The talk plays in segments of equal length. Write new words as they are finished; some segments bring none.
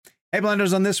Hey,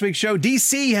 Blenders, on this week's show,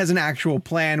 DC has an actual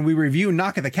plan. We review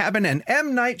Knock at the Cabin, and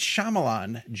M. Night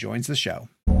Shyamalan joins the show.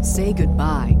 Say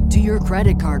goodbye to your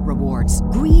credit card rewards.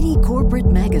 Greedy corporate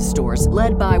mega stores,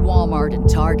 led by Walmart and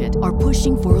Target, are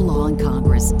pushing for a law in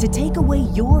Congress to take away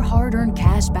your hard-earned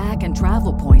cash back and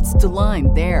travel points to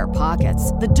line their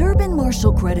pockets. The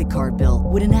Durbin-Marshall credit card bill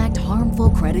would enact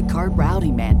harmful credit card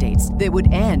routing mandates that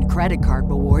would end credit card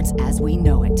rewards as we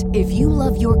know it. If you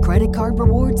love your credit card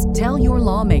rewards, tell your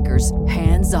lawmakers,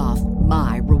 hands off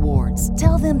my rewards.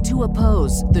 Tell them to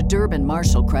oppose the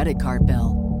Durbin-Marshall credit card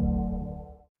bill.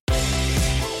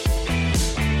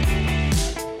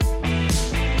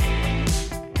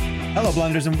 Hello,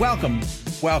 Blenders, and welcome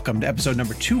to episode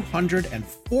number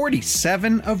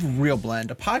 247 of Real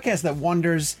Blend, a podcast that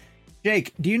wonders,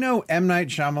 Jake, do you know M. Night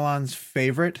Shyamalan's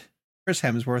favorite Chris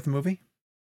Hemsworth movie?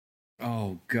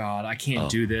 Oh, God, I can't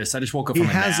do this. I just woke up from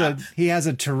a nap. He has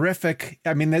a terrific,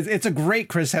 I mean, it's a great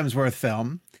Chris Hemsworth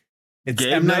film. It's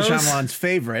M. Night Shyamalan's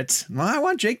favorite. Well, I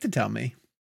want Jake to tell me.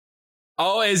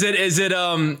 Oh, is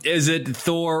it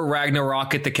Thor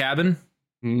Ragnarok at the cabin?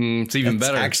 It's even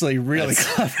better. Actually, really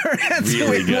clever. It's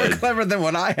really way more clever than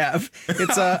what I have.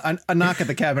 It's a Knock at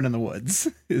the Cabin in the Woods.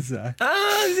 That's good.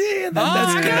 If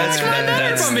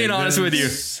I'm being honest with you,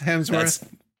 Hemsworth.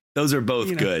 Those are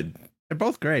both good. They're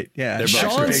both great. Yeah, They're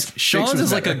both Sean's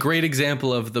is like a great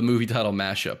example of the movie title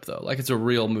mashup, though. Like it's a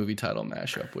real movie title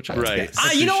mashup, which I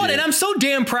you know what? And I'm so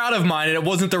damn proud of mine, and it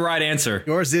wasn't the right answer.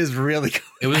 Yours is really good.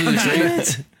 It was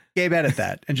great. Gabe, edit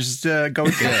that and just go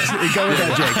with that. Go with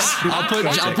that, Jake's.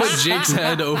 I'll put Jake's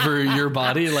head over your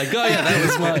body. Like, oh yeah, that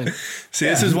was mine. See,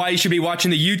 this is why you should be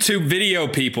watching the YouTube video,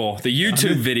 people. The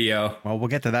YouTube video. Well, we'll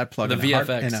get to that plug the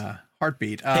VFX in a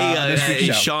heartbeat. Hey,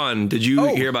 Sean, did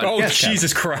you hear about? Oh, yes,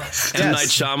 Jesus Christ! M. Night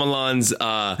Shyamalan's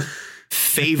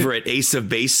favorite Ace of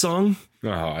Base song? Oh,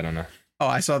 I don't know. Oh,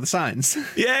 I saw the signs.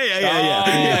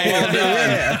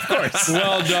 Yeah. Of course.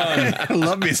 Well done. I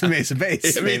love me some Ace of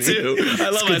Base. Yeah, me too.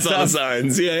 I love I saw the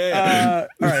signs. Yeah.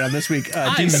 All right, on this week,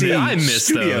 DC I miss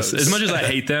Studios. those. As much as I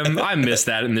hate them, I miss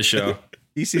that in the show.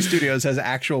 DC Studios has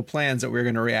actual plans that we're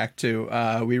going to react to.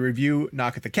 We review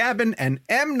Knock at the Cabin, and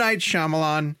M. Night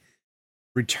Shyamalan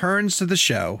returns to the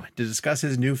show to discuss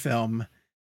his new film,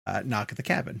 Knock at the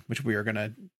Cabin, which we are going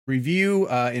to review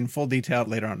in full detail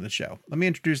later on in the show. Let me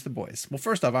introduce the boys. Well,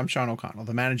 first off, I'm Sean O'Connell,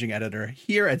 the managing editor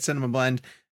here at Cinema Blend,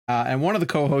 and one of the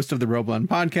co-hosts of the Real Blend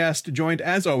podcast, joined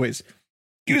as always,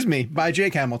 by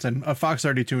Jake Hamilton of Fox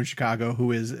 32 in Chicago,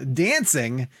 who is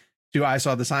dancing to I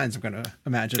Saw the Signs, I'm going to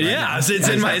imagine. It's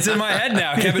in my head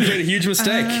now. Kevin made a huge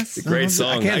mistake. Great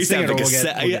song. I used to have the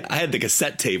cassette. I had the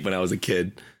cassette tape when I was a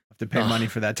kid. To pay money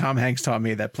for that. Tom Hanks taught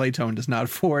me that Playtone does not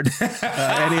afford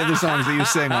any of the songs that you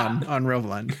sing on Real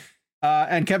Blend.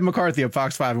 And Kevin McCarthy of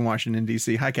Fox 5 in Washington,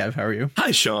 D.C. Hi, Kev. How are you?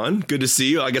 Hi, Sean. Good to see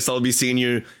you. I guess I'll be seeing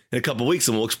you in a couple of weeks,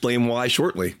 and we'll explain why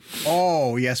shortly.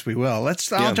 Oh, yes, we will.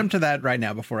 I'll jump to that right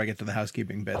now before I get to the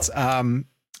housekeeping bits. I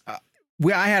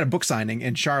had a book signing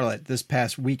in Charlotte this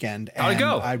past weekend. How'd it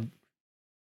go?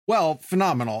 Well,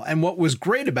 phenomenal. And what was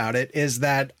great about it is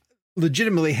that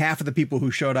legitimately half of the people who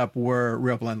showed up were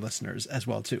Real Blend listeners as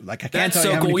well too. Like I can't tell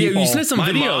you how many people. You sent some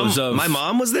videos of my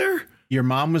mom was there. Your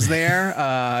mom was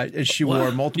there. She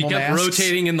wore multiple masks. He kept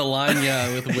rotating in the line,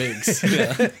 with wigs.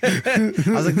 Yeah. I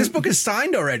was like, this book is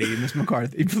signed already, Miss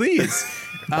McCarthy. Please.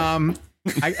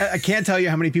 I can't tell you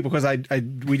how many people, because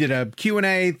we did a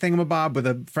Q&A thingamabob with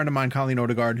a friend of mine, Colleen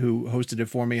Odegaard, who hosted it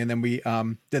for me, and then we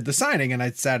did the signing, and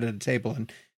I sat at a table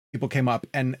and people came up,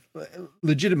 and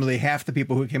legitimately half the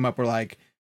people who came up were like,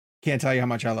 can't tell you how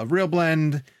much I love Real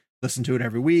Blend, listen to it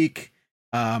every week.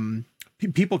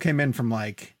 People came in from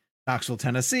like Knoxville,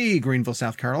 Tennessee, Greenville,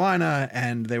 South Carolina,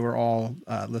 and they were all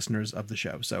listeners of the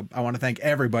show. So I want to thank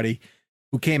everybody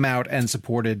who came out and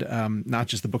supported not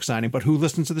just the book signing, but who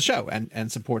listens to the show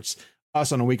and supports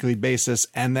us on a weekly basis.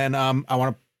 And then I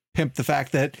want to pimp the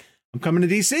fact that I'm coming to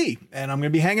DC and I'm going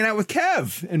to be hanging out with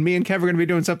Kev, and me and Kev are going to be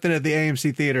doing something at the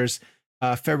AMC theaters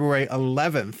February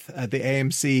 11th at the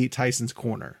AMC Tyson's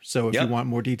Corner. So if you want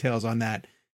more details on that,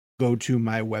 go to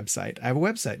my website. I have a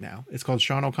website now. It's called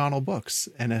Sean O'Connell Books,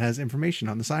 and it has information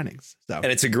on the signings. And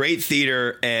it's a great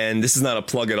theater, and this is not a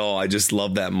plug at all. I just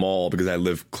love that mall because I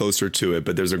live closer to it.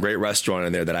 But there's a great restaurant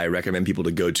in there that I recommend people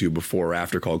to go to before or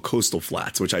after called Coastal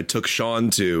Flats, which I took Sean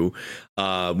to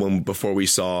before we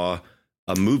saw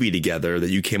a movie together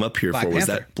that you came up here for. Was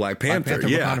that Black Panther?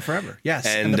 Wakanda Forever. Yes,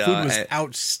 and the food was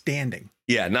outstanding.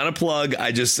 Yeah, not a plug.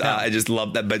 I just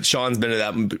love that. But Sean's been to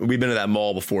that. We've been to that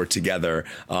mall before together.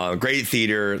 Great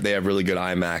theater. They have really good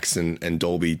IMAX and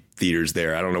Dolby theaters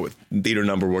there. I don't know what theater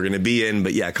number we're going to be in,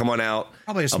 but yeah, come on out.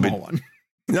 Probably a small one.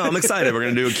 No, I'm excited. We're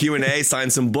going to do a Q&A, sign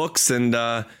some books, and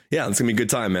yeah, it's going to be a good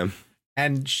time, man.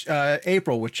 And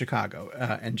April with Chicago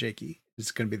and Jakey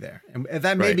is going to be there. And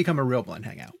that may become a Real Blend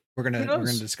hangout. We're going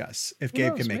to discuss if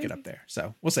Gabe can make it up there.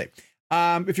 So we'll see.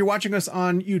 If you're watching us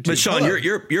on YouTube. But Sean,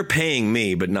 you're paying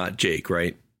me, but not Jake,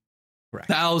 right? Correct.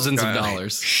 Thousands of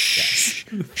dollars. Yes.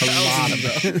 A lot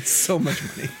of it. So much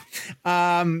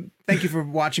money. Thank you for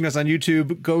watching us on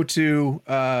YouTube. Go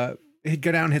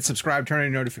down, hit subscribe, turn on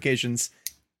your notifications.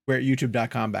 We're at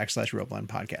youtube.com/Real Blend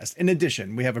Podcast. In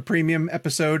addition, we have a premium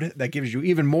episode that gives you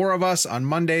even more of us on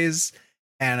Mondays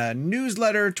and a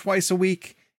newsletter twice a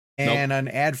week and an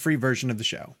ad-free version of the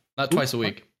show. Not twice a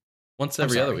week. Once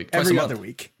every other week. Every other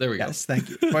week. There we go. Yes, thank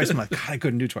you. Twice a month. God, I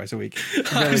couldn't do twice a week.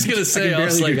 I was going to say, I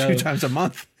barely do 2 times a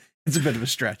month. It's a bit of a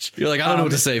stretch. You're like, I don't know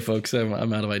what to say, folks. I'm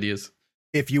out of ideas.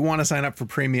 If you want to sign up for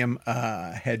premium,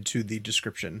 head to the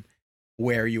description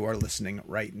where you are listening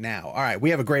right now. All right,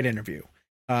 we have a great interview.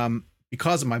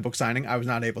 Because of my book signing, I was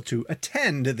not able to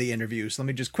attend the interview. So let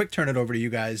me just quick turn it over to you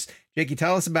guys. Jakey,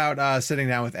 tell us about sitting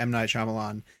down with M. Night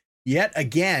Shyamalan yet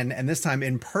again, and this time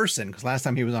in person, because last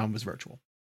time he was on was virtual.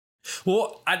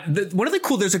 Well,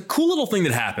 there's a cool little thing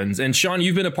that happens, and Sean,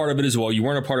 you've been a part of it as well. You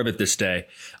weren't a part of it this day.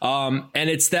 And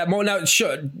it's that moment.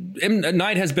 Now, M.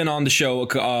 Night has been on the show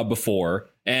before,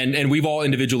 and we've all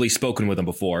individually spoken with him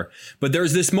before. But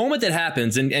there's this moment that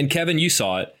happens, and Kevin, you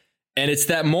saw it. And it's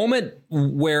that moment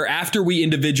where after we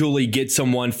individually get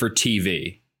someone for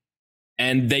TV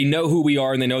and they know who we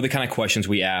are and they know the kind of questions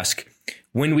we ask,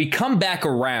 when we come back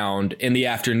around in the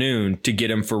afternoon to get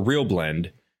them for Real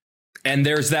Blend, and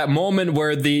there's that moment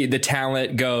where the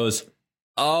talent goes,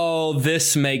 oh,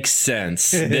 this makes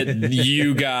sense that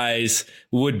you guys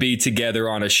would be together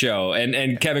on a show.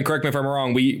 And Kevin, correct me if I'm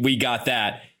wrong, we got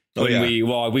that. When he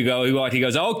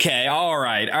goes, okay, all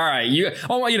right.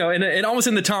 And almost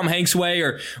in the Tom Hanks way,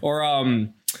 or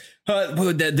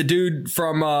the dude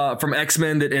from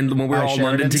X-Men that, and when we were all in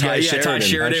London together, Ty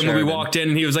Sheridan, when we walked in,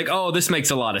 and he was like, oh, this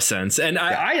makes a lot of sense. And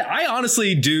I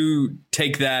honestly do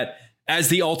take that as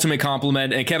the ultimate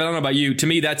compliment. And Kevin, I don't know about you, to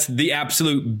me, that's the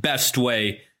absolute best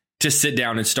way to sit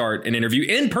down and start an interview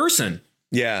in person.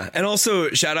 Yeah, and also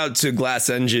shout out to Glass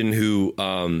Engine who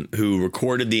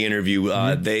recorded the interview.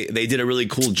 They did a really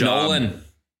cool job. Nolan.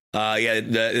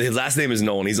 His last name is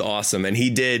Nolan. He's awesome, and he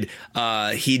did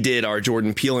our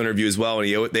Jordan Peele interview as well.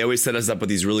 And they always set us up with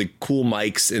these really cool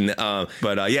mics. And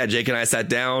Jake and I sat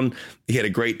down. He had a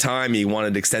great time. He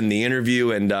wanted to extend the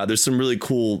interview, and there's some really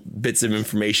cool bits of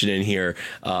information in here,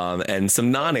 and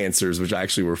some non-answers, which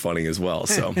actually were funny as well.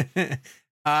 So.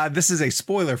 This is a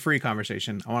spoiler-free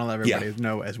conversation. I want to let everybody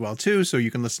know as well, too, so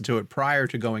you can listen to it prior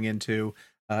to going into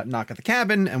Knock at the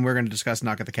Cabin, and we're going to discuss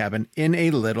Knock at the Cabin in a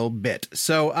little bit.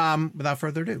 So without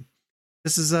further ado,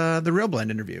 this is the Real Blend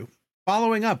interview.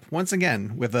 Following up, once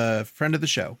again, with a friend of the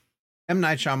show, M.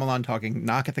 Night Shyamalan talking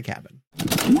Knock at the Cabin.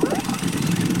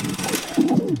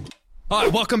 All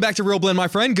right, welcome back to Real Blend, my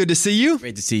friend. Good to see you.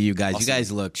 Great to see you guys. Awesome. You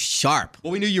guys look sharp.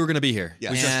 Well, we knew you were going to be here.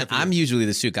 Yeah. And I'm usually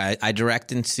the suit guy. I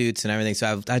direct in suits and everything,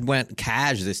 so I went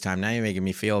cash this time. Now you're making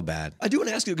me feel bad. I do want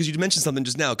to ask you, because you mentioned something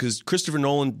just now, because Christopher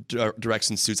Nolan directs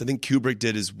in suits. I think Kubrick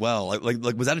did as well. Like,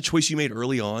 was that a choice you made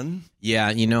early on? Yeah,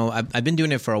 I've been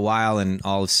doing it for a while, and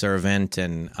All of Servant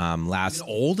and last...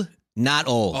 Old? Not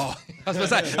old. Oh, I was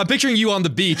about to say, I'm picturing you on the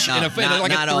beach in a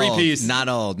three-piece. Not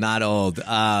old.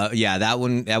 That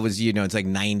one, that was, it's like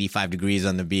 95 degrees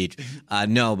on the beach.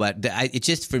 No, but it's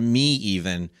just for me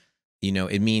even,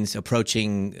 it means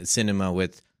approaching cinema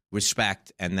with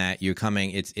respect, and that you're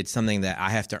coming. It's something that I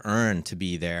have to earn to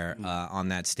be there on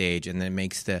that stage. And then it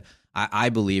makes I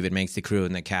believe it makes the crew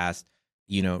and the cast,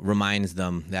 reminds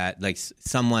them that like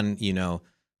someone,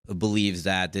 believes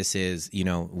that this is,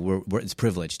 it's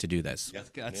privileged to do this.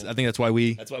 I think that's why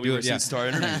we were star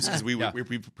interviews, because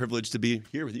we're privileged to be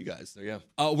here with you guys. So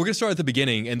we're going to start at the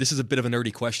beginning, and this is a bit of a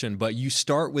nerdy question, but you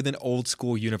start with an old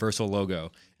school Universal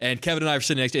logo. And Kevin and I were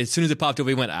sitting next to it. As soon as it popped up,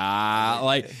 we went,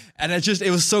 and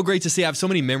it was so great to see. I have so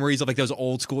many memories of like those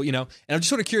old school, and I'm just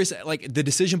sort of curious, like the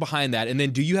decision behind that. And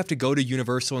then do you have to go to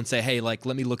Universal and say, hey, like,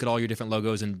 let me look at all your different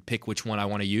logos and pick which one I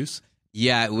want to use?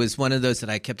 Yeah, it was one of those that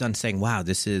I kept on saying, wow,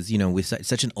 this is,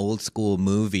 such an old school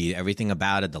movie. Everything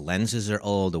about it, the lenses are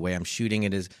old. The way I'm shooting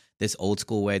it is this old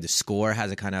school way. The score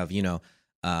has a kind of,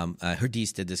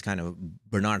 Herdis did this kind of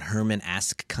Bernard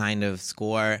Herrmann-esque kind of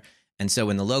score. And so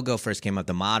when the logo first came up,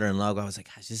 the modern logo, I was like,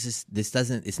 gosh,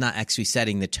 it's not actually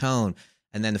setting the tone.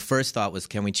 And then the first thought was,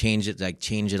 can we change it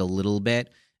a little bit?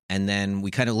 And then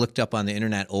we kind of looked up on the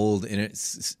internet old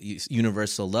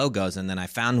Universal logos, and then I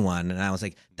found one, and I was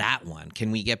like, that one.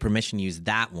 Can we get permission to use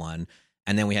that one?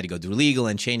 And then we had to go through legal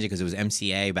and change it because it was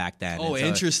MCA back then. Oh, And so,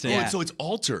 interesting. Yeah. So it's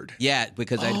altered. Yeah,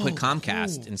 because I had to put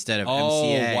Comcast instead of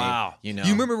MCA. Oh, wow. You know, Do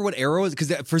you remember what era it was?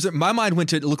 Because for my mind went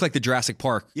to, it looked like the Jurassic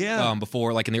Park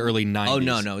before, like in the early 90s. Oh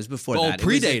no, it was before Oh, that. It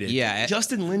was, predated. yeah,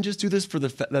 Justin Lin just do this for the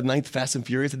 9th Fast and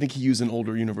Furious. I think he used an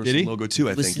older Universal Did he? logo too.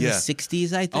 I it was think. in Yeah. the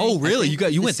 60s, I think. Oh, really? I think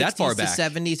You the went that far 60s back.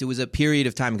 to 70s. It was a period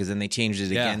of time because then they changed it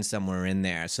Yeah. again somewhere in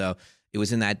there. So it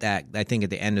was in that I think at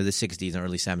the end of the 60s and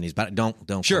early 70s. But don't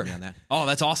Sure. quote me on that. Oh,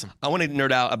 that's awesome. I want to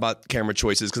nerd out about camera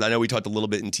choices because I know we talked a little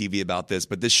bit in TV about this,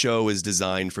 but this show is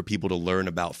designed for people to learn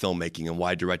about filmmaking and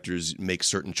why directors make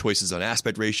certain choices on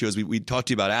aspect ratios. We talked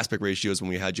to you about aspect ratios when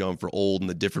we had you on for Old and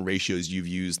the different ratios you've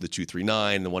used, the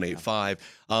 239, the 185.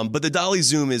 But the dolly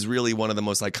zoom is really one of the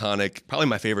most iconic, probably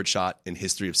my favorite shot in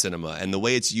history of cinema. And the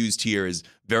way it's used here is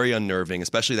very unnerving,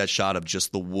 especially that shot of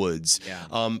just the woods. Yeah.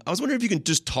 I was wondering if you can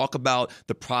just talk about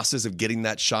the process of getting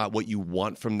that shot, what you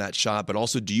want from that shot, but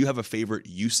also do you have a favorite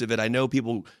use of it? I know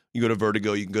people, you go to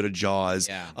Vertigo, you can go to Jaws.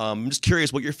 Yeah. I'm just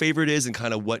curious what your favorite is and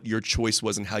kind of what your choice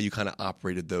was and how you kind of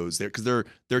operated those there. Because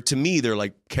they're to me, they're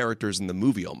like characters in the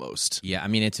movie almost. Yeah, I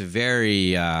mean, it's a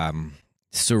very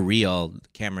surreal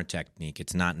camera technique.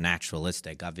 It's not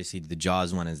naturalistic. Obviously, the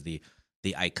Jaws one is the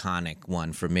iconic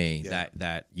one for me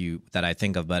that I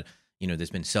think of. But you know,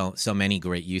 there's been so many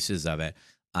great uses of it.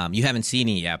 You haven't seen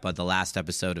it yet, but the last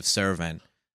episode of Servant,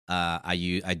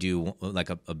 I do like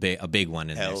a big one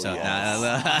in there. So,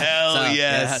 Hell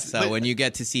yes. So when you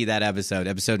get to see that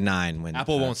episode 9, when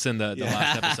Apple won't send the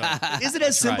last episode. Is it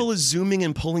as simple as zooming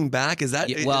and pulling back? Is that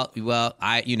Yeah, well,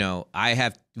 I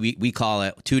have we call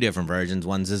it two different versions.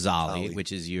 One's a Zolly,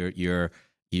 which is your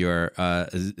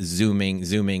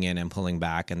zooming in and pulling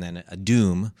back, and then a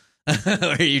Doom,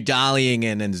 where you're dollying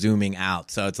in and zooming out.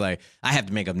 So it's like I have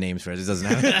to make up names for it. It doesn't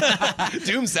have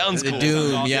Doom sounds the cool.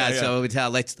 Doom, yeah. So we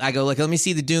tell I go, let me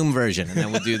see the Doom version, and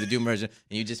then we'll do the Doom version,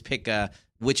 and you just pick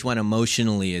which one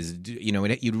emotionally is. You know,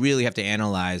 you'd really have to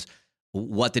analyze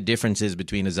what the difference is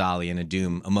between a Zolly and a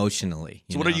Doom emotionally.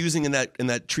 So what are you using in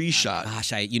that tree shot?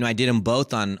 Gosh, I did them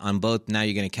both on both. Now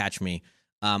you're gonna catch me.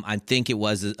 I think it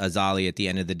was a Zolly at the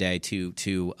end of the day to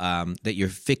that you're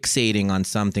fixating on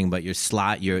something, but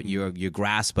your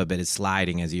grasp of it is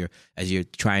sliding as you're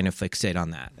trying to fixate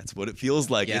on that. That's what it feels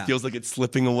like. Yeah. It feels like it's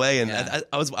slipping away, and Yeah.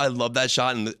 I love that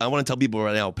shot. And I want to tell people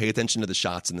right now: pay attention to the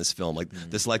shots in this film, like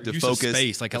the selective Use of focus,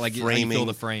 space, like the how you framing, feel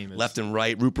the frame is- left and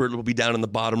right. Rupert will be down in the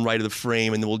bottom right of the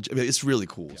frame, and it's really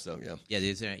cool. So yeah. Yeah,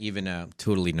 there's even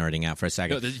totally nerding out for a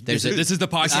second. This is the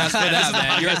podcast for that,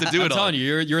 man. You have to do it. I'm telling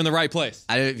you, you're in the right place.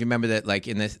 I don't know if you remember that, like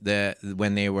in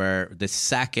when they were the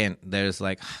second. There's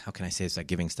like, how can I say it's like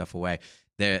giving stuff away.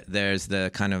 There's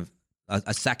the kind of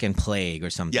a second plague or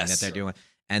something Yes. that they're doing,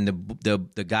 and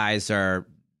the guys are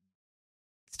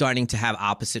starting to have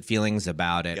opposite feelings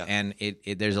about it. Yeah. And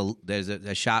there's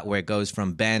a shot where it goes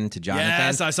from Ben to Jonathan.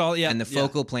 Yes, I saw. Yeah, and the yeah.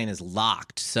 focal plane is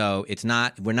locked, so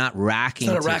we're not racking.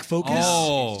 It's not a rack focus?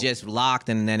 Oh. It's just locked,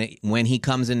 and then when he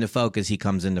comes into focus, he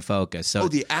comes into focus. So Oh,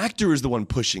 the actor is the one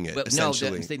pushing it. but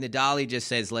essentially. no, the dolly just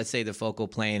says, let's say the focal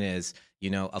plane is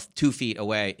 2 feet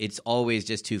away. It's always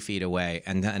just 2 feet away,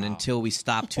 and until we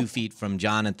stop 2 feet from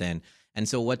Jonathan. And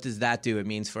so what does that do? It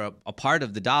means for a part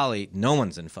of the dolly, no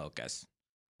one's in focus.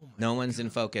 No one's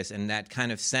in focus, and that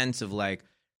kind of sense of like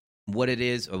what it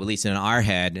is, or at least in our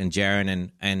head, and Jaron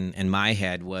and my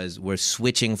head was we're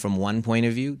switching from one point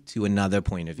of view to another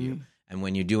point of view. And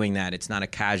when you're doing that, it's not a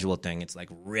casual thing. It's like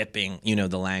ripping,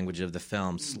 the language of the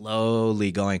film,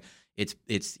 slowly going. It's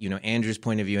Andrew's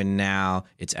point of view, and now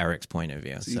it's Eric's point of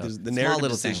view. See, So there's the small narrative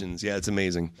little thing. decisions. Yeah, it's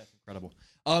amazing. Incredible.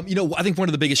 I think one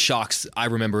of the biggest shocks I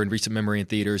remember in recent memory in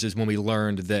theaters is when we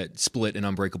learned that Split and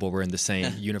Unbreakable were in the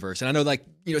same universe. And I know,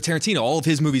 Tarantino, all of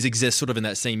his movies exist sort of in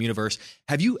that same universe.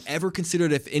 Have you ever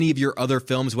considered if any of your other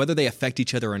films, whether they affect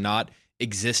each other or not,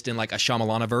 exist in like a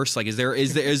Shyamalana-verse? Like, is there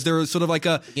sort of like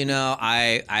a...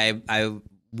 I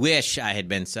wish I had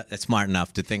been smart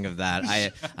enough to think of that.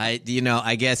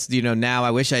 I guess now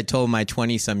I wish I told my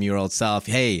 20-some-year-old self,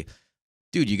 hey,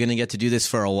 dude, you're going to get to do this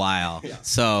for a while. Yeah.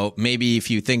 So maybe if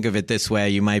you think of it this way,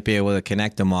 you might be able to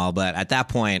connect them all. But at that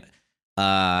point,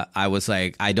 I was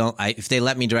like, if they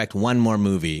let me direct one more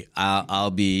movie, I'll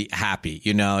be happy,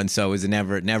 And so it was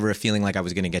never a feeling like I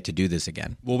was going to get to do this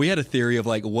again. Well, we had a theory of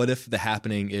like, what if The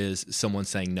Happening is someone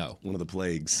saying no? One of the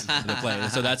plagues. The play.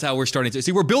 So that's how we're starting to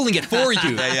see. We're building it for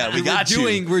you. Yeah, we got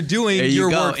you. We're doing there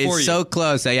your you go. work for it's you. so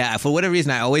close. Yeah, for whatever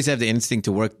reason, I always have the instinct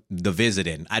to work the visit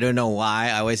in. I don't know why.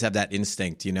 I always have that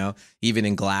instinct. Even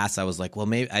in Glass, I was like, well,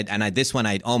 maybe. This one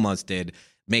I almost did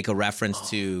make a reference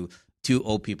to two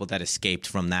old people that escaped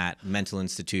from that mental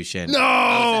institution. No!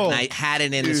 I had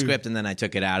it in the script and then I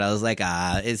took it out. I was like,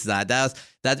 it's not.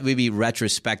 That would be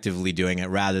retrospectively doing it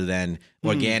rather than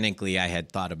organically I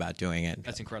had thought about doing it.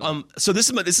 That's incredible. So this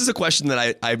is a question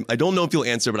that I don't know if you'll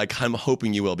answer, but I'm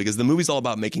hoping you will, because the movie's all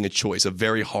about making a choice, a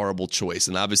very horrible choice,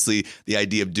 and obviously the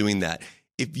idea of doing that.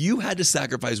 If you had to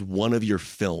sacrifice one of your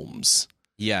films,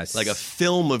 Yes. like a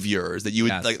film of yours that you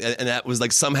would like, and that was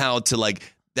like somehow to like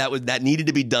that needed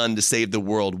to be done to save the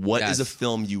world. What is a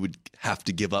film you would have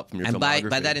to give up from your filmography? And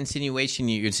by that insinuation,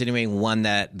 you're insinuating one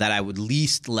that I would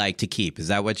least like to keep. Is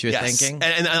that what you're thinking?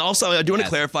 And also, I do want to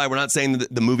clarify, we're not saying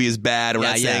that the movie is bad. We're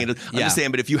not saying it. I'm just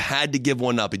saying, but if you had to give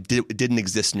one up, it didn't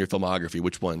exist in your filmography,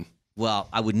 which one? Well,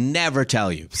 I would never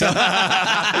tell you. So. but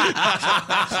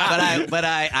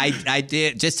I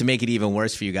did, just to make it even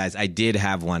worse for you guys, I did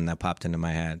have one that popped into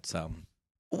my head. So.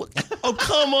 Oh,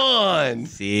 come on.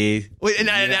 See? Wait, and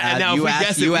now if we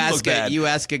guess it, we look bad. You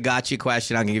ask a gotcha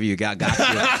question, I'm going to give you a gotcha.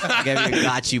 I'll give you a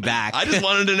got you back. I just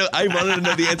wanted to know. I wanted to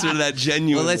know the answer to that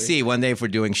genuinely. Well, let's see. One day if we're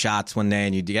doing shots one day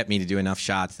and you get me to do enough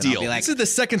shots, then I'll be like, this is the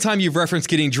second time you've referenced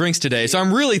getting drinks today, so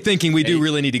I'm really thinking we do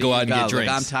really need to go out and get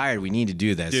drinks. Look, I'm tired. We need to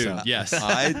do this. Dude, so. yes. All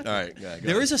right.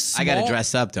 There is a small... I got to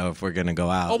dress up, though, if we're going to go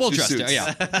out. Oh, we'll Do dress suits.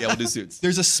 yeah. Yeah, we'll do suits.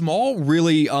 There's a small,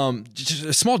 really, just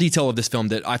a small detail of this film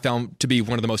that I found to be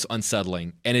one of the most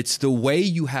unsettling, and it's the way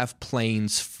you have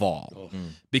planes fall.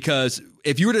 Because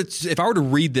if I were to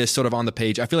read this sort of on the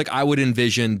page, I feel like I would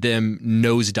envision them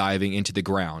nosediving into the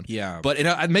ground. Yeah.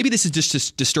 But maybe this is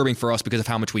just disturbing for us because of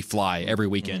how much we fly every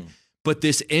weekend. But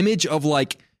this image of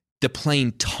like the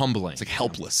plane tumbling, It's like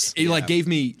helpless. it like gave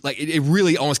me like it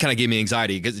really almost kind of gave me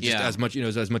anxiety because just as much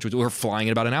as much as we're flying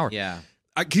in about an hour. Yeah.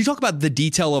 Can you talk about the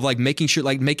detail of like making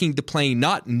the plane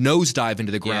not nosedive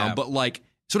into the ground, but like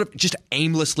sort of just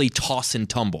aimlessly toss and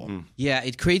tumble? Yeah,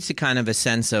 it creates a kind of a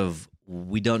sense of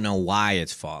we don't know why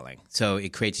it's falling. So it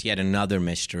creates yet another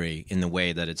mystery in the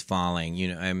way that it's falling.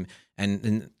 You know,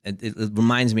 and it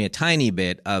reminds me a tiny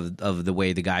bit of the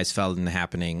way the guys fell in the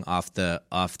happening off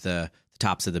the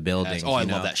tops of the buildings. I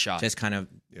love that shot. Just kind of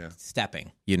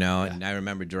stepping, you know. And I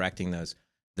remember directing those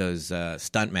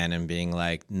stuntmen and being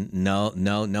like,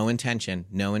 no intention,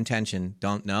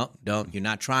 don't, you're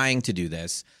not trying to do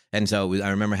this. And so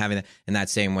I remember having that in that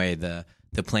same way, the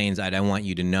planes, I don't want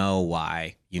you to know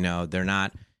why, you know, they're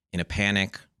not in a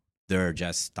panic. They're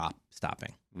just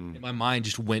stopping. My mind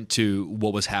just went to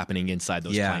what was happening inside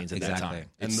those planes at that time.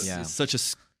 It's such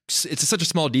a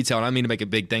small detail, and I don't mean to make a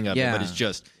big thing of it, but it's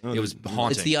just, it was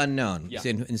haunting. It's the unknown. Yeah. It's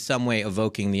in some way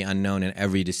evoking the unknown in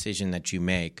every decision that you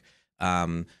make.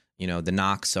 You know, the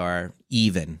knocks are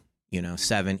even,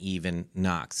 7 even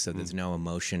knocks. So there's no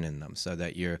emotion in them, so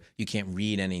that you can't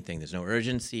read anything. There's no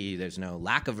urgency. There's no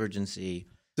lack of urgency.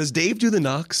 Does Dave do the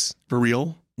knocks for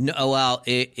real? No, well,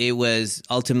 it was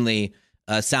ultimately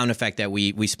a sound effect that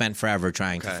we spent forever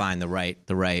trying to find the right.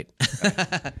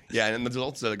 Yeah, and there's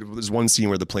also there's one scene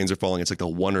where the planes are falling. It's like the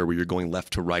Wonder where you're going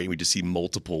left to right, and we just see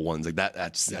multiple ones. Like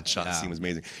that shot scene was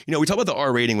amazing. You know, we talk about the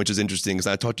R rating, which is interesting because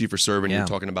I talked to you for Servant. And you were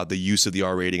talking about the use of the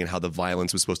R rating and how the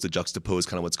violence was supposed to juxtapose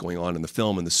kind of what's going on in the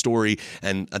film and the story.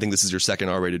 And I think this is your second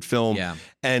R rated film. Yeah.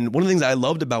 And one of the things I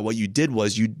loved about what you did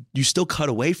was you still cut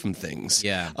away from things.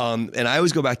 Yeah. And I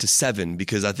always go back to 7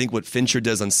 because I think what Fincher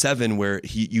does on 7, where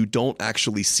you don't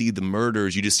actually see the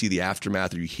murders, you just see the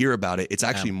aftermath or you hear about it. It's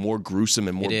actually more gruesome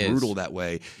and more brutal that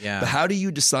way. Yeah. But how do you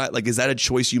decide, like, is that a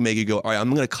choice you make? You go, all right, I'm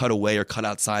going to cut away or cut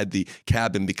outside the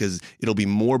cabin because it'll be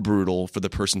more brutal for the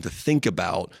person to think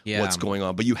about what's going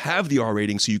on. But you have the R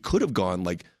rating, so you could have gone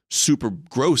like super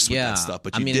gross with that stuff,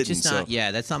 but you didn't. It's just not,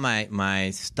 that's not my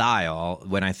style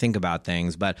when I think about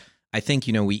things. But I think,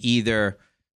 we either,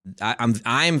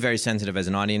 I'm very sensitive as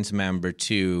an audience member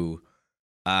to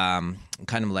kind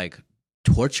of like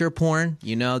torture porn,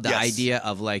 the idea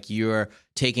of like you're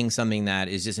taking something that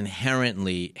is just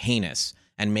inherently heinous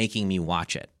and making me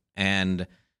watch it. And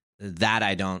that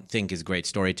I don't think is great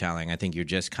storytelling. I think you're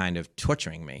just kind of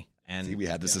torturing me. And we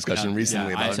had this discussion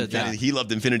recently about he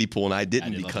loved Infinity Pool and I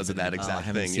didn't because of that exact I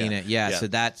haven't thing. seen it. Yeah, so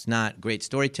that's not great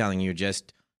storytelling. You're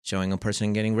just showing a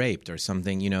person getting raped or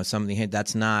something, something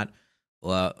that's not.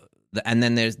 And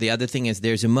then there's the other thing is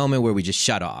there's a moment where we just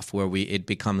shut off, where it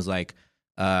becomes like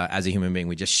as a human being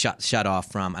we just shut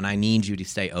off from. And I need you to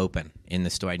stay open in the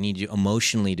story. I need you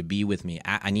emotionally to be with me.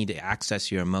 I need to access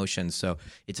your emotions. So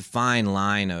it's a fine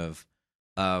line of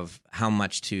how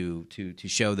much to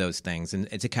show those things, and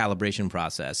it's a calibration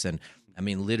process. And I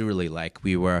mean, literally, like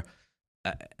we were,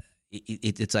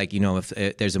 it's like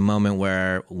if there's a moment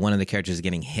where one of the characters is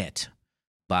getting hit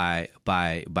by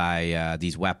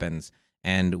these weapons,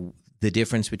 and the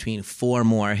difference between 4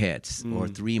 more hits or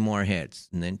 3 more hits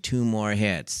and then 2 more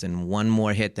hits and 1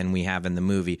 more hit than we have in the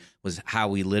movie was how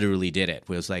we literally did it. It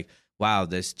was like, wow,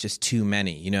 there's just too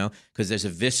many, you know, because there's a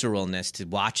visceralness to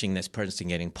watching this person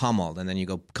getting pummeled. And then you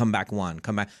go, come back 1,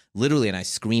 come back. Literally, and I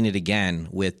screen it again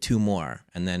with 2 more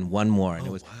and then 1 more.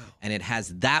 And and it has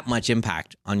that much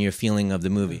impact on your feeling of the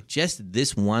movie. Just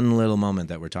this one little moment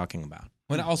that we're talking about.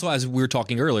 When also, as we were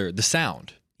talking earlier, the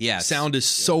sound. Yes. Sound is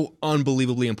so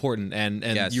unbelievably important. And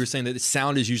Yes. you were saying that the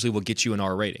sound is usually what gets you an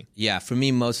R rating. Yeah, for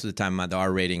me, most of the time, the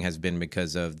R rating has been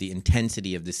because of the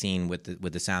intensity of the scene with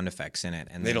the sound effects in it.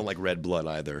 And They don't like red blood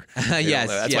either. yes,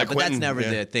 That's yeah, why but that's Quentin- never yeah.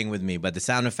 the thing with me. But the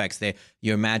sound effects,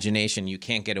 your imagination, you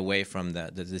can't get away from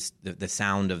the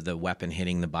sound of the weapon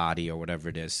hitting the body or whatever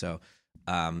it is. So,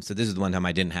 so this is the one time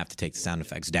I didn't have to take the sound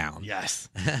effects down. Yes.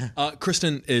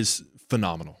 Kristen is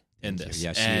phenomenal in this.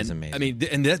 Yeah, she and, is amazing. I mean,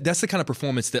 and that's the kind of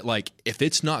performance that, like, if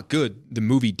it's not good, the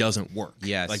movie doesn't work.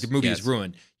 Yes, like the movie yes. is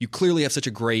ruined. You clearly have such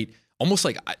a great, almost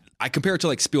like I compare it to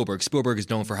like Spielberg. Spielberg is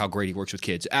known for how great he works with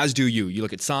kids, as do you. You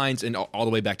look at Signs and all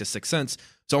the way back to Sixth Sense.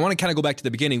 So I want to kind of go back to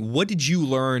the beginning. What did you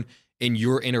learn in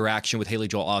your interaction with Haley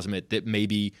Joel Osment that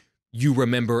maybe you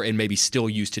remember and maybe still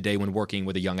use today when working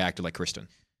with a young actor like Kristen?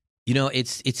 You know,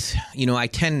 it's you know, I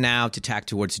tend now to tack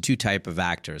towards 2 type of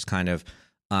actors, kind of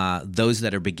those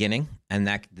that are beginning, and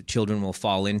that the children will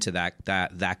fall into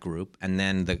that group, and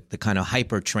then the kind of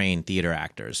hyper trained theater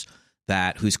actors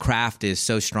that whose craft is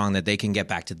so strong that they can get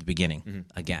back to the beginning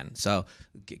again. So,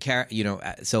 you know,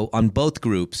 so on both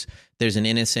groups, there's an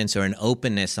innocence or an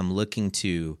openness I'm looking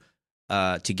to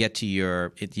get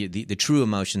to the true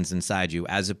emotions inside you,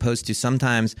 as opposed to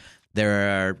sometimes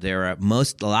there are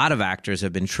a lot of actors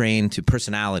have been trained to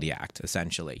personality act,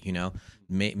 essentially, you know,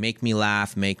 make me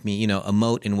laugh, make me, you know,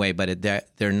 emote in a way, but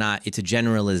they're not, it's a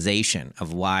generalization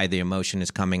of why the emotion is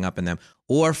coming up in them.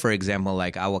 Or, for example,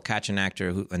 like I will catch an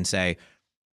actor and say,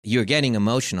 you're getting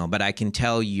emotional, but I can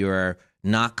tell you're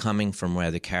not coming from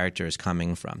where the character is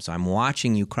coming from. So I'm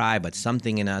watching you cry, but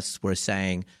something in us, we're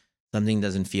saying something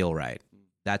doesn't feel right.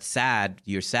 That's sad.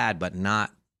 You're sad, but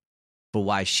not for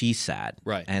why she's sad.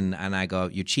 Right. And I go,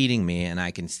 you're cheating me, and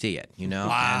I can see it, you know?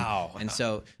 Wow. And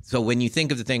so when you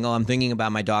think of the thing, I'm thinking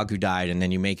about my dog who died, and then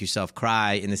you make yourself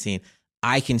cry in the scene,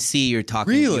 I can see you're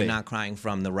talking, Really? you're not crying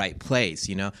from the right place,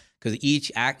 you know? Because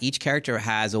each character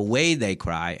has a way they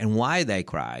cry and why they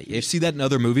cry. You see that in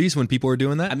other movies when people are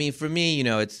doing that? I mean, for me, you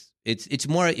know, it's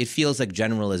more, it feels like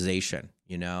generalization,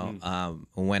 you know,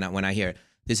 when I hear it.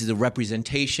 This is a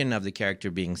representation of the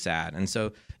character being sad. And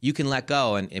so you can let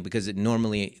go, and because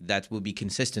normally that will be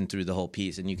consistent through the whole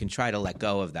piece, and you can try to let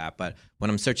go of that. But what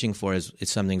I'm searching for is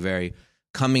something very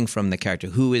coming from the character.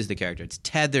 Who is the character? It's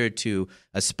tethered to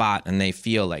a spot, and they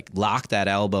feel like lock that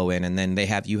elbow in, and then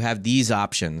you have these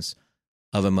options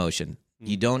of emotion.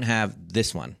 You don't have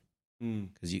this one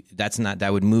because that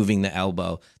would moving the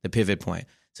elbow, the pivot point.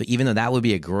 So even though that would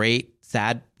be a great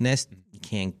sadness,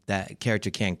 that character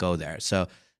can't go there. So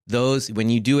when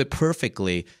you do it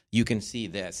perfectly, you can see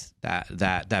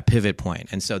that pivot point.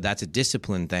 And so that's a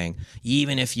discipline thing.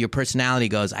 Even if your personality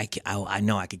goes, I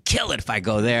know I could kill it if I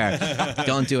go there.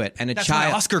 Don't do it. And That's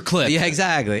my Oscar clip. Yeah,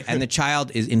 exactly. And the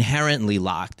child is inherently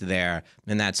locked there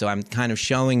in that. So I'm kind of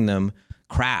showing them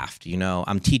craft, you know,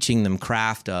 I'm teaching them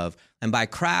craft and by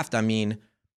craft, I mean,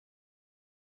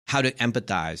 how to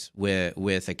empathize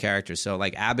with a character. So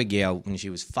like Abigail, when she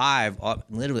was 5,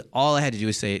 literally all I had to do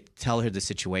was tell her the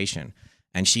situation.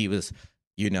 And she was,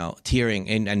 you know, tearing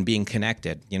and being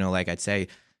connected. You know, like I'd say,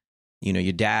 you know,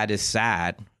 your dad is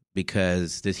sad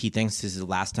because he thinks this is the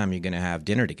last time you're going to have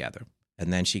dinner together.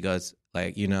 And then she goes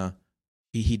like, you know,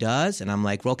 he does? And I'm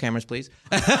like, roll cameras, please.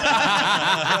 And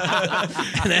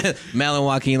then Mel and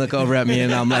Joaquin look over at me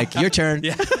and I'm like, your turn.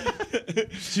 Yeah.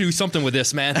 Do something with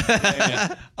this, man.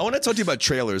 I want to talk to you about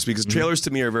trailers because trailers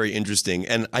to me are very interesting.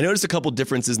 And I noticed a couple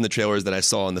differences in the trailers that I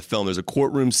saw in the film. There's a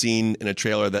courtroom scene in a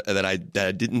trailer that I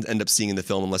didn't end up seeing in the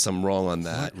film unless I'm wrong on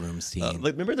that. Courtroom scene.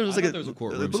 Like remember there was I like thought there was a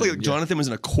courtroom it looked like scene, yeah. Jonathan was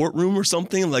in a courtroom or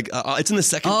something. Like it's in the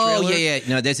second Oh, trailer. yeah.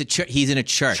 No, there's a church. He's in a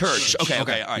church. Church. Okay. All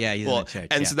right. Yeah, he's in a church.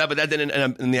 And yeah. so but that didn't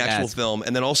end up in the actual Yes. film.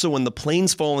 And then also when the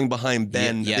plane's falling behind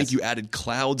Ben, Yes. I think you added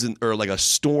clouds or like a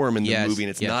storm in the Yes. movie, and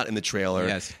it's Yes. not in the trailer.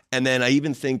 Yes. And then I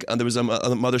even think there was some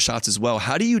other shots as well.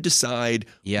 How do you decide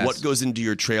Yes. what goes into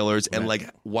your trailers, and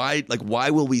why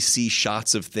will we see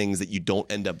shots of things that you don't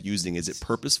end up using? Is it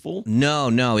purposeful?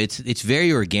 No, it's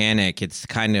very organic. It's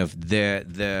kind of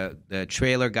the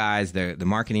trailer guys, the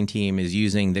marketing team is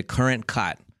using the current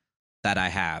cut that I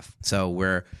have. So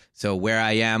where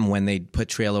I am when they put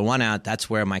trailer 1 out, that's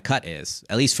where my cut is.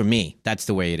 At least for me, that's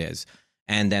the way it is.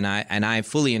 And then I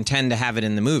fully intend to have it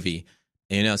in the movie.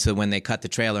 You know, so when they cut the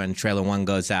trailer and trailer 1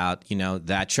 goes out, you know,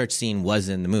 that church scene was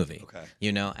in the movie. Okay.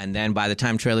 You know, and then by the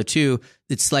time trailer 2,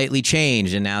 it's slightly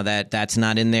changed, and now that's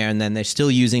not in there, and then they're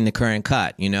still using the current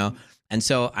cut, you know? And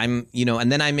so I'm, you know, and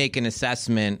then I make an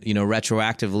assessment, you know,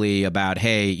 retroactively about,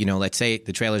 hey, you know, let's say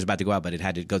the trailer's about to go out, but it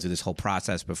had to go through this whole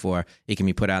process before it can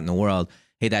be put out in the world.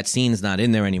 Hey, that scene's not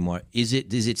in there anymore. Is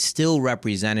it still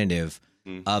representative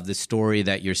of the story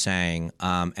that you're saying?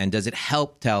 And does it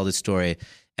help tell the story?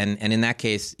 And in that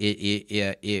case,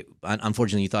 it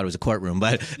unfortunately you thought it was a courtroom,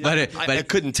 but I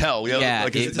couldn't tell. Yeah,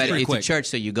 like, but it's a church,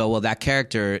 so you go, well, that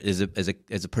character is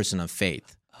a person of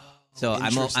faith. So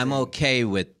I'm okay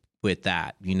with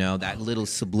that, you know, that little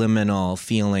subliminal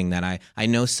feeling that I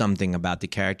know something about the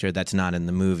character that's not in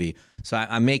the movie. So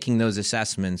I'm making those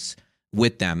assessments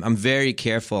with them. I'm very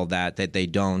careful that they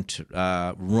don't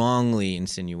wrongly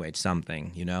insinuate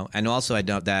something, you know, and also I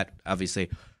don't that obviously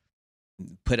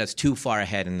put us too far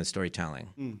ahead in the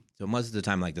storytelling. So most of the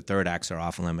time, like the third acts are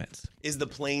off limits. Is the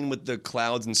plane with the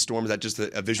clouds and storms that just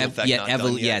a visual effect?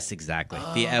 Yes, exactly.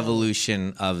 The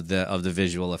evolution of the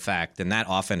visual effect, and that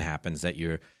often happens that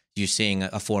you're seeing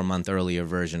a 4-month earlier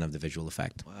version of the visual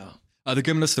effect. Wow. They're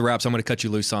giving us the wraps. I'm going to cut you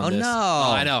loose on this. No.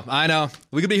 Oh, I know.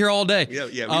 We could be here all day. Yeah.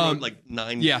 We wrote like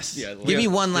 9. Yes. Yeah, Give me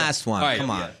one last one. All right. Come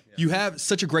on. You have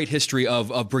such a great history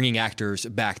of bringing actors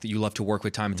back that you love to work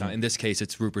with time and time. In this case,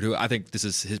 it's Rupert, who I think this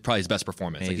is probably his best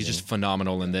performance. Like, he's just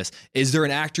phenomenal in this. Is there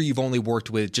an actor you've only worked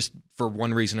with just for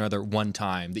one reason or other, one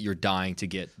time, that you're dying to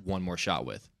get one more shot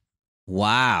with?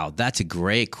 Wow, that's a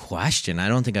great question. I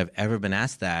don't think I've ever been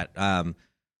asked that.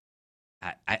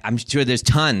 I'm sure there's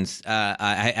tons.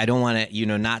 I don't want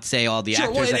to, not say all the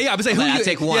actors. Well, yeah, but say who I'll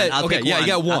take one. I'll take one. Yeah, you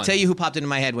got one. I'll tell you who popped into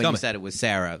my head when you said it was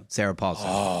Sarah Paulson.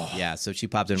 Oh, yeah. So she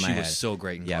popped into my head. She was so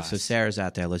great in class. So Sarah's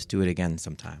out there. Let's do it again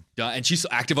sometime. And she's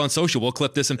active on social. We'll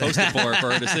clip this and post it for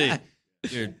her to see.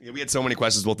 Dude. Yeah, we had so many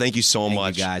questions. Well, thank you so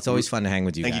much, you guys. It's always fun to hang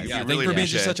with you guys. Thank you. Yeah, thank you for being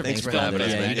just such a Thanks for fan. having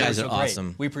us, man. You guys are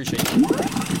awesome. We appreciate it.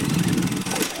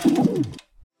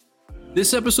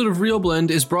 This episode of Real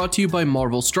Blend is brought to you by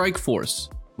Marvel Strike Force.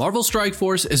 Marvel Strike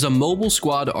Force is a mobile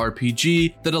squad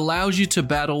RPG that allows you to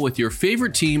battle with your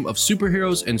favorite team of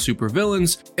superheroes and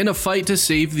supervillains in a fight to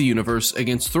save the universe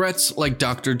against threats like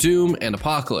Doctor Doom and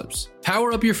Apocalypse.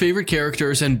 Power up your favorite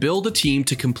characters and build a team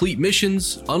to complete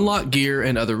missions, unlock gear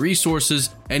and other resources,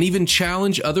 and even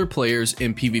challenge other players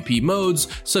in PvP modes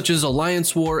such as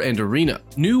Alliance War and Arena.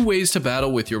 New ways to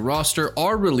battle with your roster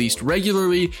are released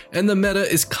regularly, and the meta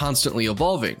is constantly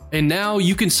evolving. And now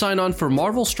you can sign on for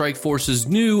Marvel Strike Force's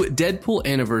new Deadpool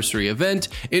Anniversary event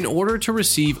in order to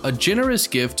receive a generous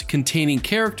gift containing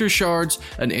character shards,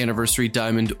 an Anniversary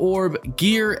Diamond Orb,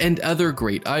 gear, and other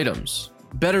great items.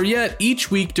 Better yet, each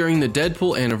week during the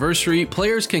Deadpool Anniversary,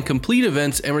 players can complete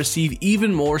events and receive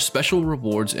even more special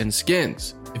rewards and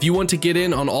skins. If you want to get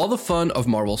in on all the fun of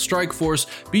Marvel Strike Force,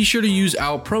 be sure to use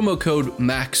our promo code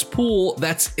MAXPOOL,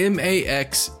 that's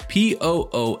MAXPOOL,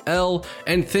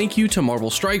 and thank you to Marvel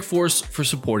Strike Force for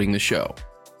supporting the show.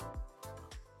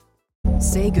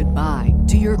 Say goodbye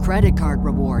to your credit card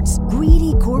rewards.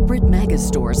 Greedy corporate mega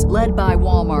stores, led by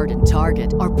Walmart and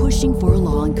Target, are pushing for a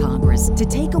law in Congress to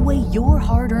take away your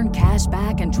hard-earned cash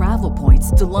back and travel points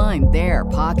to line their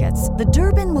pockets. The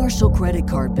Durbin-Marshall credit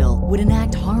card bill would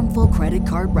enact harmful credit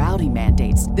card routing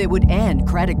mandates that would end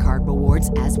credit card rewards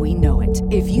as we know it.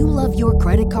 If you love your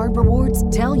credit card rewards,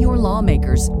 tell your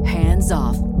lawmakers, hands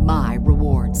off my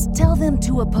rewards. Tell them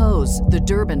to oppose the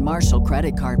Durbin-Marshall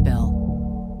credit card bill.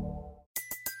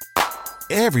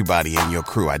 Everybody in your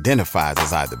crew identifies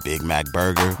as either Big Mac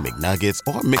Burger, McNuggets,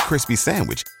 or McCrispy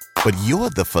Sandwich. But you're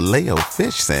the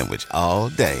Filet-O-Fish Sandwich all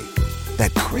day.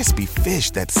 That crispy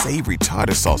fish, that savory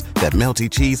tartar sauce, that melty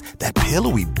cheese, that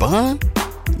pillowy bun.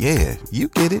 Yeah, you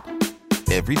get it.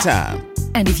 Every time.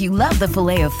 And if you love the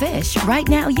Filet-O-Fish, right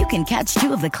now you can catch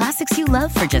 2 of the classics you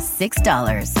love for just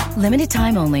 $6. Limited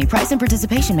time only. Price and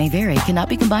participation may vary. Cannot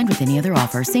be combined with any other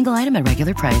offer. Single item at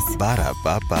regular price.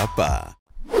 Ba-da-ba-ba-ba.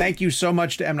 Thank you so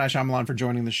much to M. Night Shyamalan for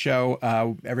joining the show.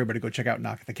 Everybody go check out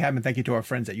Knock at the Cabin. Thank you to our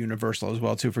friends at Universal as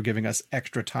well, too, for giving us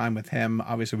extra time with him.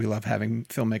 Obviously, we love having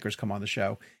filmmakers come on the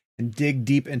show and dig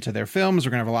deep into their films.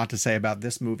 We're going to have a lot to say about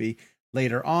this movie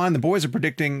later on. The boys are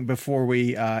predicting before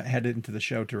we head into the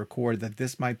show to record that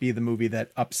this might be the movie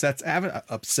that upsets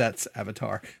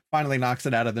Avatar. Finally knocks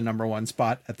it out of the #1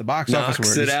 spot at the box office.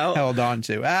 Knocks where it out? Held on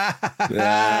to.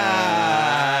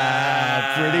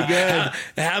 Pretty good.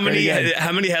 How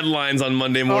many headlines on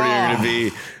Monday morning are going to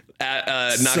be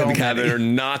Knock at the Cabin or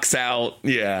knocks out.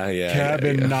 Yeah.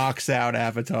 Cabin knocks out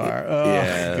Avatar. Oh,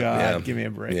 God. Yeah. Give me a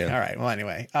break. Yeah. All right. Well,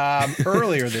 anyway,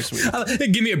 earlier this week.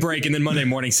 Give me a break, and then Monday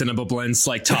morning Cinema Blend's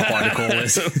like top article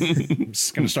is. I'm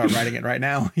just going to start writing it right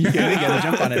now. You got to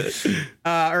jump on it.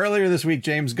 Earlier this week,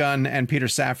 James Gunn and Peter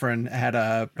Safran had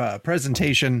a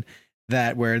presentation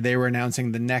where they were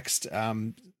announcing the next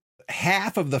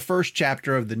half of the first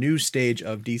chapter of the new stage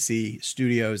of DC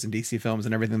Studios and DC Films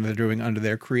and everything they're doing under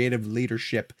their creative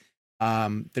leadership.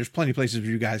 There's plenty of places where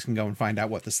you guys can go and find out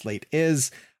what the slate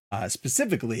is.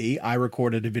 Specifically, I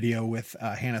recorded a video with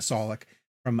Hannah Solick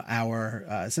from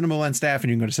our Cinema Blend staff, and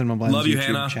you can go to Cinema Blend's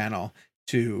YouTube channel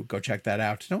to go check that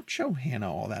out. Don't show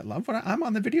Hannah all that love. I'm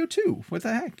on the video too. What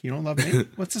the heck? You don't love me?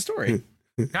 What's the story?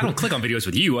 I don't click on videos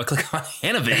with you. I click on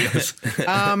Hannah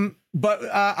videos. But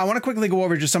I want to quickly go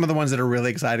over just some of the ones that are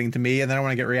really exciting to me, and then I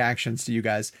want to get reactions to you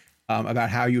guys about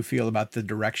how you feel about the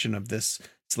direction of this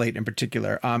slate in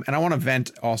particular. And I want to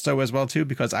vent also as well too,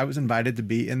 because I was invited to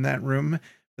be in that room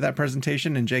for that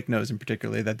presentation, and Jake knows in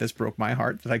particular that this broke my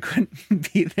heart that I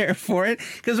couldn't be there for it.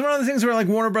 Because one of the things where like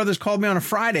Warner Brothers called me on a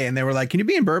Friday and they were like, "Can you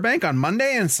be in Burbank on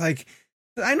Monday?" And it's like,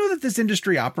 I know that this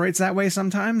industry operates that way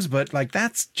sometimes, but like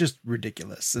that's just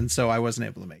ridiculous. And so I wasn't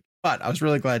able to make it. But I was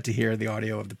really glad to hear the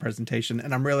audio of the presentation,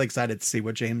 and I'm really excited to see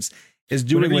what James is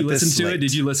doing with this slate.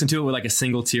 Did you listen to it with like a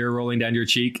single tear rolling down your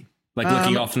cheek? Like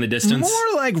looking off in the distance?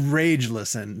 More like rage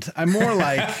listened. I'm more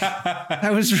like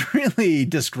I was really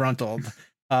disgruntled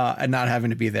and not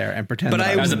having to be there and pretend. But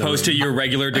as opposed to your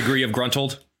regular degree of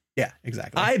gruntled? Yeah,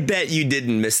 exactly. I bet you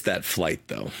didn't miss that flight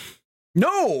though.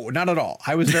 No, not at all.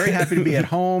 I was very happy to be at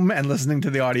home and listening to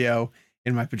the audio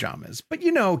in my pajamas. But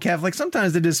you know, Kev, like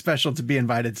sometimes it is special to be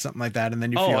invited to something like that, and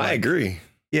then you feel I agree.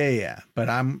 Yeah. But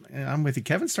I'm with you.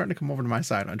 Kevin's starting to come over to my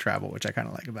side on travel, which I kind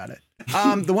of like about it.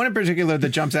 The one in particular that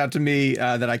jumps out to me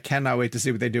that I cannot wait to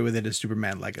see what they do with it is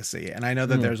Superman Legacy. And I know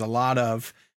that there's a lot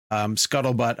of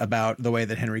scuttlebutt about the way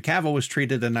that Henry Cavill was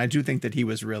treated, and I do think that he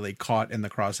was really caught in the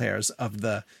crosshairs of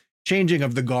the changing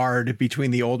of the guard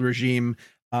between the old regime,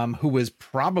 who was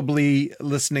probably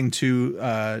listening to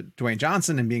Dwayne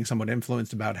Johnson and being somewhat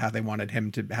influenced about how they wanted him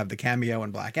to have the cameo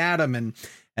in Black Adam, and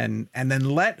then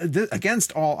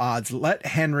against all odds, let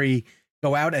Henry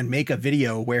go out and make a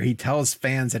video where he tells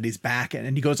fans that he's back,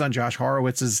 and he goes on Josh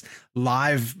Horowitz's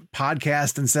live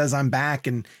podcast and says, "I'm back,"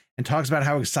 and talks about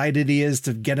how excited he is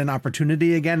to get an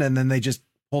opportunity again, and then they just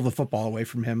pull the football away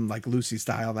from him like Lucy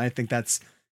style. And I think that's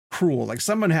cruel. Like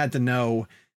someone had to know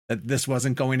that this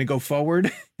wasn't going to go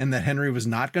forward and that Henry was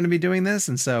not going to be doing this.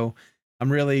 And so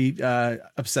I'm really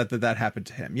upset that happened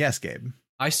to him. Yes, Gabe.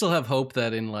 I still have hope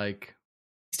that he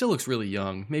still looks really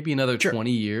young. Maybe another 20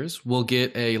 years, we'll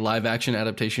get a live action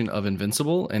adaptation of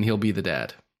Invincible and he'll be the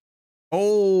dad.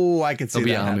 Oh, I could see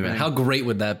that happening. How great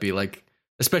would that be? Like,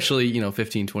 especially,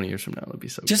 15, 20 years from now, it'd be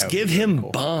so Just give him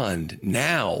cool. Bond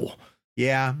now.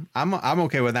 Yeah, I'm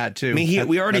okay with that too. I mean,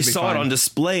 we already saw it on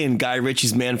display in Guy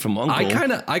Ritchie's Man from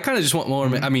U.N.C.L.E. I kind of just want more.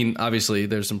 I mean, obviously,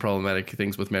 there's some problematic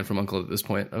things with Man from U.N.C.L.E. at this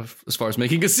point, as far as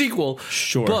making a sequel.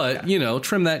 Sure, but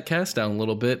trim that cast down a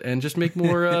little bit and just make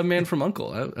more Man from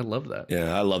U.N.C.L.E. I love that.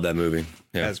 Yeah, I love that movie.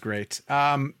 Yeah, that's great.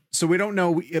 So we don't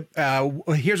know.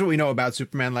 Here's what we know about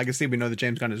Superman Legacy. We know that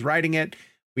James Gunn is writing it.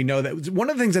 We know that one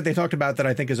of the things that they talked about that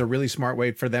I think is a really smart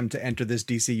way for them to enter this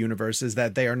DC universe is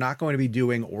that they are not going to be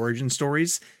doing origin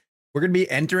stories. We're going to be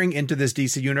entering into this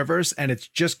DC universe and it's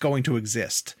just going to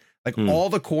exist. Like all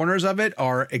the corners of it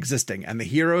are existing and the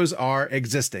heroes are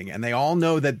existing and they all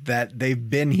know that they've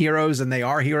been heroes and they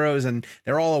are heroes and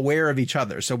they're all aware of each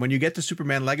other. So when you get to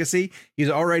Superman Legacy, he's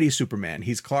already Superman.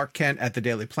 He's Clark Kent at the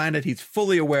Daily Planet. He's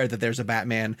fully aware that there's a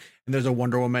Batman and there's a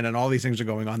Wonder Woman and all these things are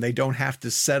going on. They don't have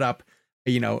to set up,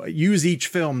 use each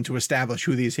film to establish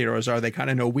who these heroes are. They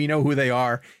kind of know, we know who they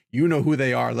are. You know who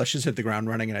they are. Let's just hit the ground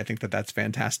running. And I think that that's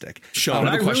fantastic. Sean,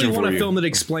 I really want a film that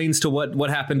explains to what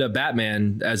happened to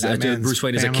Batman as to Bruce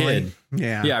Wayne family. As a kid.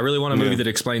 Yeah. I really want a movie that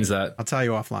explains that. I'll tell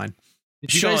you offline.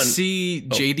 Did you guys see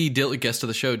JD Dillard, guest of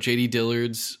the show, JD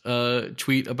Dillard's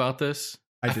tweet about this?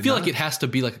 I feel like it has to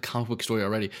be like a comic book story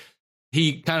already.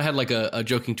 He kind of had like a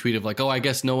joking tweet of like, "Oh, I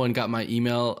guess no one got my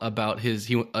email about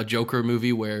a Joker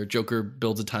movie where Joker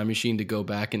builds a time machine to go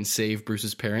back and save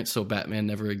Bruce's parents so Batman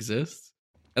never exists."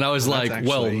 And I was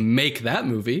make that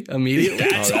movie immediately.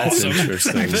 That's awesome.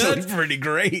 Interesting. That's pretty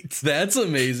great. That's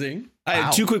amazing. I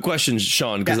have two quick questions,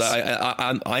 Sean, because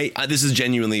I this is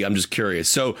genuinely, I'm just curious.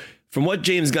 So from what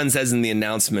James Gunn says in the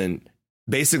announcement,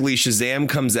 basically Shazam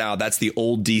comes out. That's the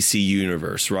old DC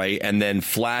universe, right? And then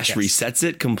Flash resets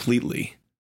it completely.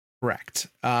 Correct.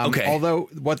 Okay. Although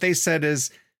what they said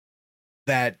is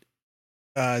that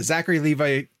Zachary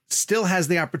Levi still has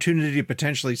the opportunity to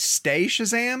potentially stay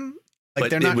Shazam. Like But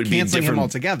they're it not would be canceling him different-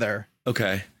 altogether.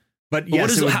 Okay. But But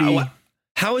yes, it would be.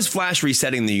 how is Flash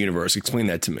resetting the universe? Explain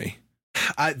that to me.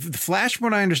 The Flash, from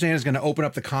what I understand, is going to open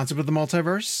up the concept of the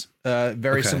multiverse,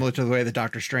 very Okay. similar to the way that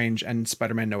Doctor Strange and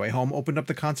Spider-Man No Way Home opened up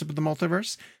the concept of the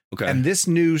multiverse. Okay. And this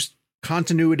new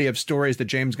continuity of stories that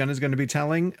James Gunn is going to be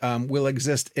telling will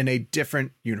exist in a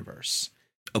different universe.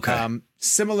 Okay.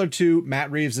 Similar to Matt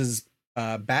Reeves's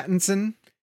Battinson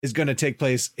is going to take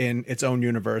place in its own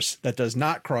universe that does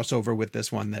not cross over with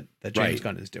this one that James Right.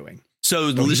 Gunn is doing.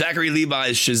 So Zachary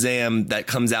Levi's Shazam that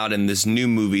comes out in this new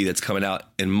movie that's coming out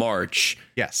in March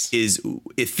Yes. is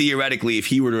theoretically, if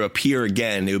he were to appear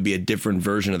again, it would be a different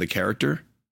version of the character.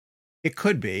 It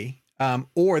could be.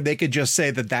 Or they could just say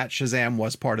that Shazam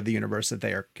was part of the universe that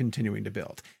they are continuing to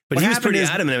build. But What he was happened pretty is-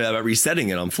 adamant about resetting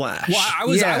it on Flash. Well, I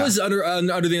was under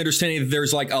the understanding that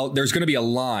there's there's going to be a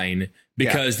line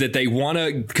because that they want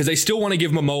to, because they still want to give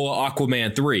Momoa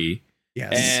Aquaman 3.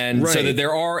 Yes. And so Right. that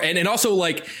there are, and also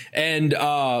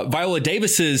Viola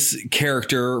Davis's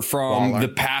character from Waller.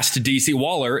 the past DC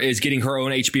Waller is getting her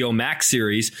own HBO Max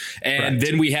series. And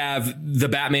then we have the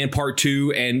Batman Part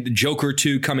 2 and Joker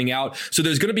 2 coming out. So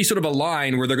there's going to be sort of a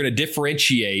line where they're going to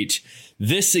differentiate.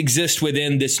 This exists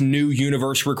within this new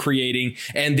universe we're creating.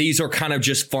 And these are kind of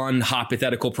just fun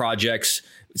hypothetical projects.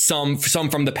 Some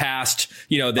from the past,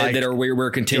 that are where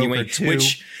we're continuing, Joker 2.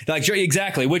 which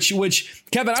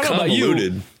Kevin, I don't know about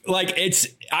convoluted. you. Like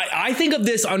I think of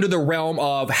this under the realm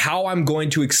of how I'm going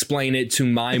to explain it to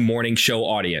my morning show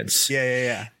audience.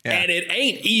 Yeah. And it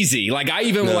ain't easy. Like I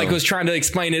even was trying to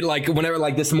explain it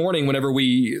this morning, when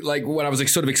I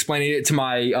was sort of explaining it to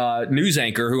my news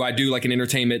anchor who I do like an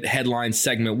entertainment headline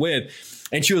segment with.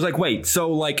 And she was like, wait, so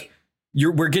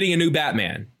we're getting a new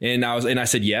Batman. And I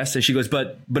said, yes. And she goes,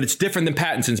 but it's different than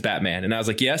Pattinson's Batman. And I was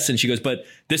like, yes. And she goes, but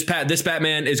this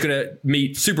Batman is going to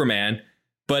meet Superman,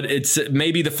 but it's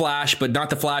maybe the Flash, but not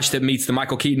the Flash that meets the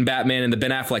Michael Keaton Batman and the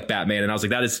Ben Affleck Batman. And I was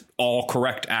like, that is all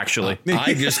correct, actually.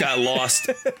 I just got lost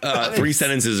 3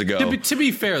 sentences ago. To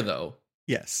be fair, though,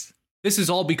 Yes. this is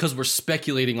all because we're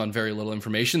speculating on very little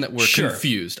information that we're Sure.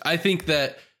 confused. I think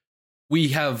that we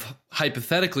have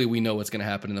hypothetically, we know what's going to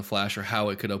happen in the Flash or how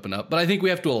it could open up, but I think we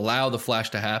have to allow the Flash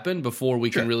to happen before we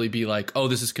can really be like, oh,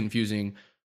 this is confusing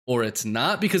or it's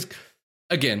not. Because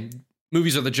again,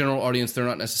 movies are the general audience. They're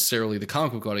not necessarily the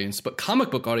comic book audience, but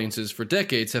comic book audiences for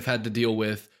decades have had to deal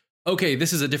with, okay,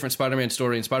 this is a different Spider-Man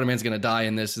story and Spider-Man's going to die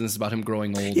in this. And this is about him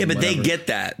growing old. Yeah, and but they whatever. get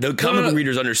that. The comic book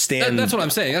readers understand. That's what I'm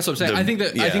saying. That's what I'm saying. I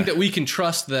think that we can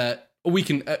trust that we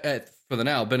can, for the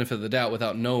now, benefit of the doubt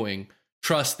without knowing,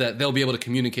 trust that they'll be able to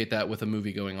communicate that with a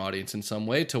movie going audience in some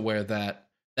way to where that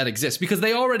exists, because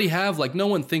they already have, no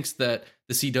one thinks that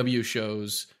the CW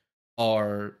shows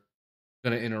are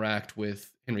going to interact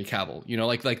with Henry Cavill,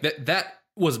 that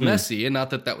was messy, and not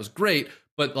that was great,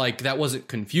 but that wasn't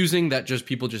confusing. That just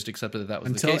people just accepted that was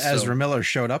Until the case. Ezra Miller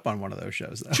showed up on one of those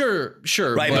shows, though.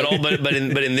 Sure. Right, but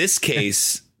in this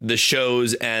case, the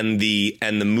shows and the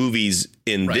movies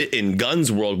in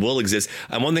Gunn's world will exist.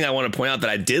 And one thing I want to point out that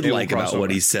I did like about what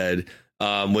he said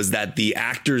was that the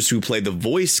actors who play the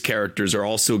voice characters are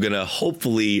also going to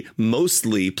hopefully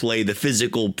mostly play the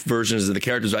physical versions of the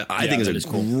characters. I think is a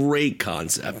great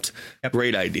concept,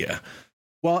 great idea.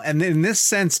 Well, and in this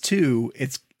sense too,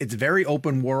 it's very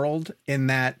open world in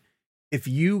that if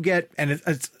you get, and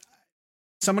it's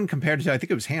someone compared it to, I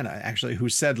think it was Hannah actually, who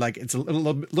said it's a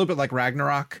little bit like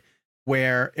Ragnarok,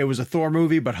 where it was a Thor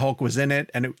movie, but Hulk was in it,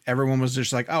 and everyone was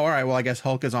just like, oh, all right, well, I guess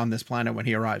Hulk is on this planet when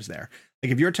he arrives there.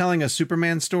 Like if you're telling a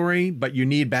Superman story, but you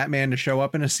need Batman to show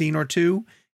up in a scene or two,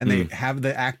 and they have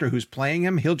the actor who's playing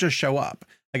him, he'll just show up.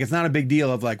 It's not a big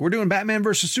deal of we're doing Batman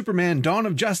versus Superman, Dawn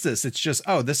of Justice. It's just,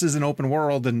 oh, this is an open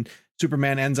world, and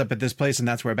Superman ends up at this place, and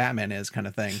that's where Batman is, kind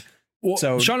of thing. Well,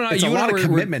 So Sean and I, it's a you and lot I of were-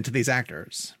 commitment to these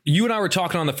actors. You and I were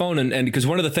talking on the phone, and because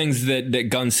one of the things that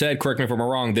Gunn said, correct me if I'm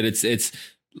wrong, that it's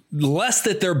less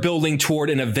that they're building toward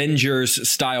an Avengers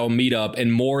style meetup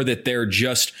and more that they're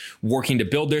just working to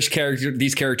build these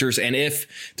characters. And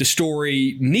if the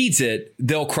story needs it,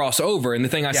 they'll cross over. And the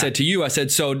thing I said to you, I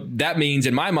said, so that means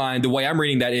in my mind, the way I'm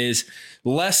reading that is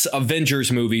less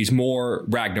Avengers movies, more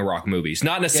Ragnarok movies,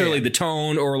 not necessarily the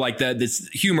tone or this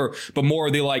humor, but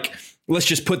more the let's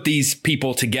just put these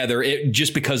people together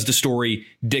just because the story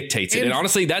dictates it. And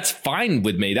honestly, that's fine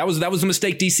with me. That was a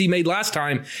mistake DC made last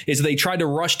time, is they tried to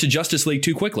rush to Justice League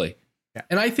too quickly.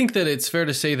 And I think that it's fair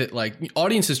to say that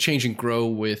audiences change and grow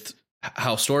with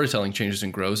how storytelling changes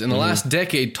and grows. And the last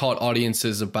decade taught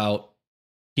audiences about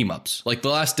team ups. The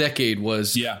last decade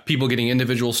was people getting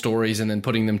individual stories and then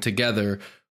putting them together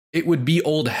it would be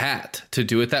old hat to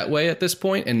do it that way at this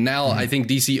point. And now I think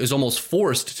DC is almost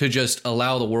forced to just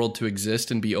allow the world to exist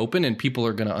and be open, and people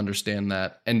are going to understand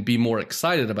that and be more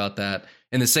excited about that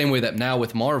in the same way that now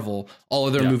with Marvel, all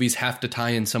of their movies have to tie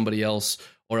in somebody else,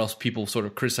 or else people sort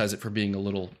of criticize it for being a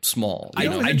little small.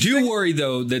 I do worry,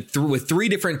 though, that with 3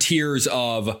 different tiers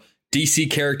of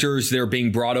DC characters that are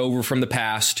being brought over from the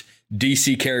past,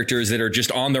 DC characters that are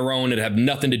just on their own and have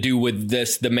nothing to do with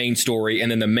the main story, and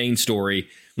then the main story.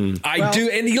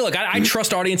 I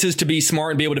trust audiences to be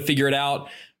smart and be able to figure it out.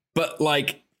 But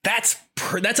like,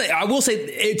 I will say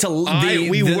it's the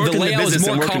layout is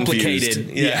more complicated.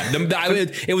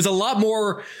 It was a lot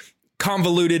more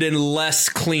convoluted and less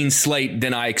clean slate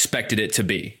than I expected it to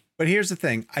be. But here's the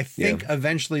thing. I think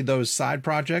eventually those side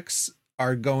projects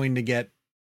are going to get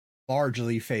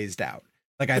largely phased out.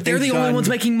 Like, I think they're the only ones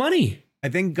making money. I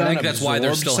think that's why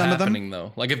they're still happening,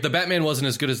 though. Like, if the Batman wasn't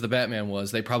as good as the Batman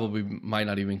was, they probably might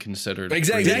not even consider it.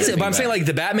 Exactly. But I'm saying, like,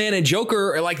 the Batman and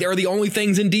Joker are the only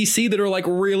things in DC that are like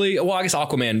really. Well, I guess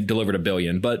Aquaman delivered $1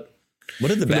 billion, but what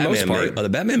did the Batman make? Oh, the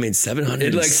Batman made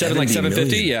 700. Like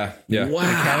 750. Yeah. Wow. An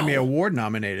Academy Award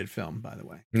nominated film, by the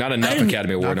way. Not enough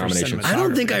Academy Award nominations. I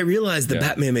don't think I realized the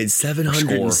Batman made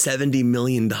 $770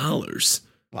 million. A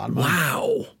lot of money.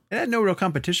 Wow. It had no real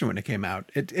competition when it came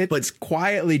out. It's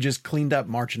quietly just cleaned up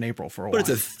March and April for a while. But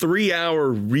it's a 3-hour,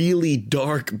 really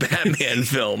dark Batman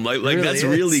film. Like really that's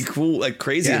really cool. Like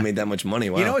crazy it made that much money.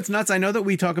 Wow. You know, it's nuts. I know that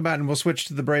we talk about, and we'll switch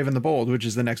to The Brave and the Bold, which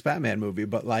is the next Batman movie.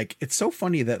 But like, it's so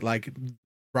funny that like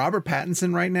Robert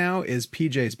Pattinson right now is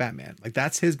PJ's Batman. Like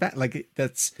that's his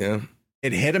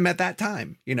it hit him at that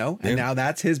time, you know, and now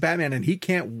that's his Batman, and he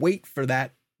can't wait for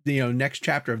that, next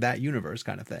chapter of that universe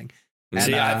kind of thing.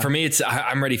 And, for me,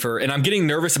 I'm ready for, and I'm getting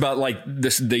nervous about like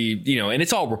this, and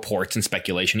it's all reports and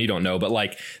speculation. You don't know, but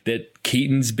like that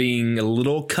Keaton's being a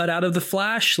little cut out of the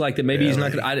Flash, like that maybe he's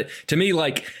not going to, to me,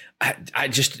 like,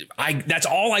 that's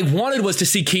all I wanted was to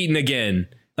see Keaton again.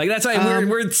 Like that's why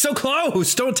we're so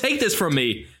close. Don't take this from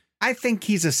me. I think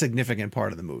he's a significant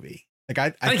part of the movie. Like I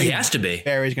think he has to be.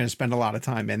 Barry's going to spend a lot of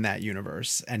time in that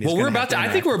universe, and we're about to. I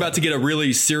think we're about to get a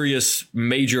really serious,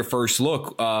 major first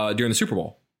look during the Super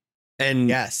Bowl. And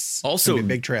yes, also a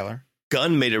big trailer.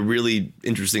 Gunn made a really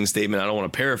interesting statement. I don't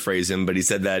want to paraphrase him, but he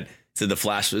said The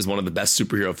Flash is one of the best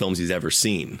superhero films he's ever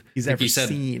seen. I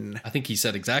think he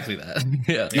said exactly that.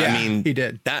 Yeah. I mean, he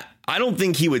did that. I don't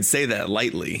think he would say that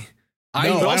lightly. I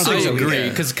also agree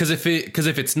because if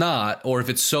it's not, or if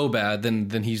it's so bad,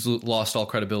 then he's lost all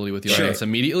credibility with the audience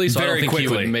immediately. So I don't think he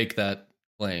would make that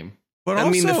claim. But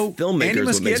also, the filmmaker. Andy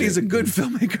Muschietti is a good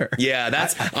filmmaker. Yeah,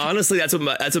 that's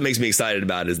what makes me excited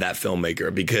about is that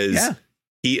filmmaker, because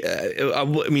he. I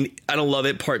don't love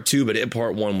It Part 2, but It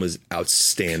Part 1 was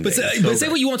outstanding. But say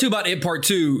what you want to about It Part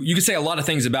 2. You can say a lot of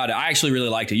things about it. I actually really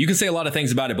liked it. You can say a lot of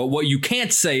things about it, but what you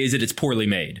can't say is that it's poorly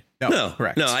made. No,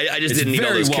 correct. No, I just didn't need all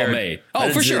very those well made. Oh,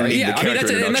 for sure. Yeah, I mean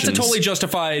that's a totally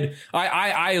justified.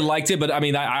 I liked it, but I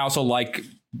mean I also like.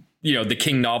 The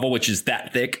King novel, which is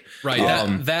that thick. Right.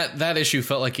 That issue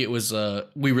felt like it was,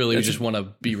 we really just want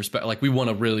to be like we want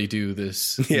to really do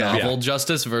this novel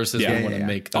justice versus we want to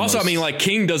make. Also, I mean, like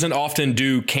King doesn't often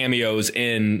do cameos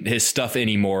in his stuff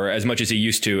anymore as much as he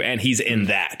used to. And he's in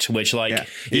that, which like,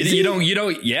 he's in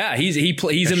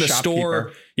the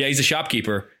store. Yeah. He's a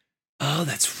shopkeeper. Oh,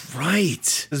 that's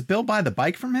right. Does Bill buy the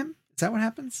bike from him? Is that what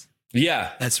happens?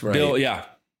 Yeah, that's right. Bill,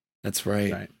 that's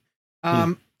right.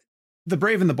 The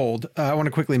Brave and the Bold, I want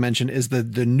to quickly mention, is the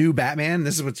new Batman.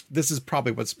 This is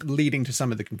probably what's leading to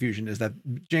some of the confusion, is that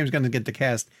James going to get to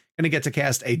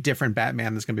cast a different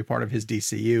Batman that's going to be part of his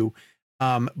DCU.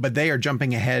 But they are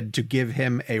jumping ahead to give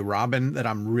him a Robin that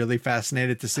I'm really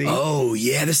fascinated to see. Oh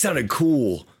yeah, this sounded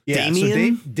cool. Yeah,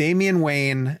 Damian? So Damian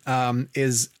Wayne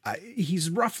he's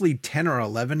roughly 10 or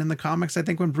 11 in the comics, I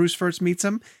think, when Bruce first meets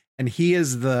him, and he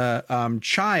is the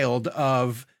child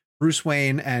of Bruce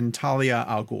Wayne and Talia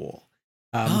al Ghul.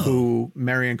 Who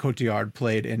Marion Cotillard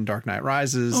played in Dark Knight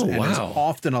Rises, and is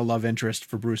often a love interest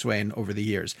for Bruce Wayne over the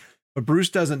years. But Bruce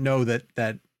doesn't know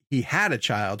that he had a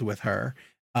child with her.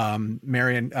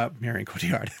 Marion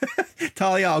Cotillard.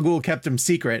 Talia al Ghul kept him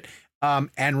secret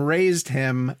and raised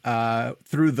him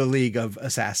through the League of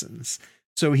Assassins.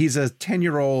 So he's a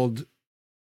 10-year-old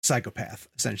psychopath,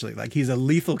 essentially. Like he's a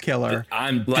lethal killer.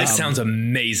 This sounds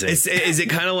amazing. Is it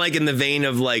kind of like in the vein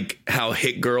of like how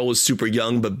Hit Girl was super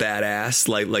young but badass,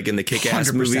 like in the Kick-Ass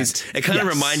 100%. movies? It kind of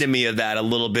reminded me of that a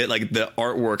little bit, like the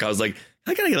artwork. I was like,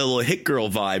 I gotta get a little Hit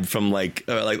Girl vibe from like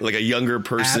a younger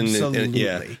person.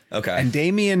 Absolutely. Okay. And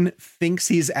Damian thinks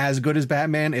he's as good as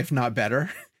Batman, if not better.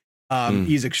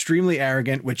 He's extremely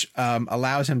arrogant, which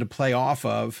allows him to play off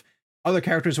of other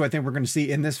characters who I think we're going to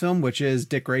see in this film, which is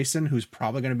Dick Grayson, who's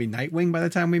probably going to be Nightwing by the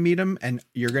time we meet him. And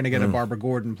you're going to get a Barbara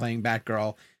Gordon playing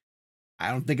Batgirl.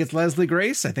 I don't think it's Leslie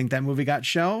Grace. I think that movie got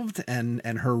shelved and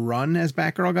her run as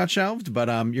Batgirl got shelved. But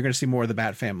you're going to see more of the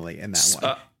Bat family in that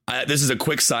one. This is a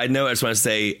quick side note. I just want to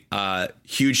say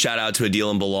huge shout out to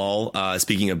Adil and Bilal.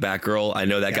 Speaking of Batgirl, I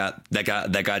know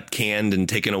that got canned and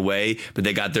taken away, but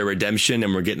they got their redemption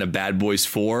and we're getting a Bad Boys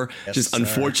 4. Yes,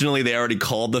 unfortunately, they already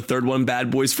called the third one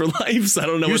Bad Boys for Life. So I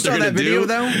don't know what they're going to do. You saw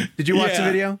that video though? Did you watch the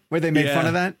video where they made fun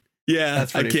of that? Yeah,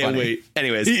 that's I can't funny. wait.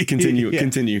 Anyways, continue.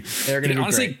 They're going to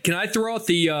honestly, great. Can I throw out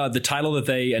the title that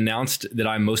they announced that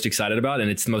I'm most excited about?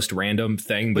 And it's the most random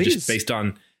thing, but just based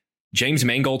on James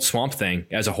Mangold's Swamp Thing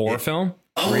as a horror film.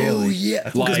 Oh, really? Yeah.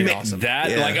 Like awesome.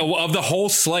 That, like of the whole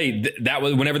slate, that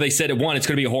was whenever they said it, 1, it's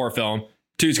going to be a horror film.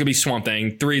 2, it's going to be Swamp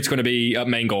Thing. 3, it's going to be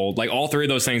Mangold. Like all 3 of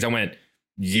those things, I went,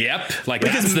 yep. Like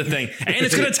that's the thing. And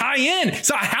it's going to tie in.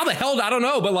 So how the hell, I don't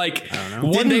know. But like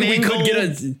one day we could get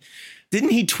a...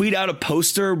 Didn't he tweet out a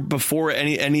poster before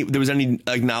any there was any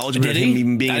acknowledgement of him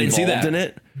even being involved in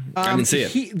it? I didn't see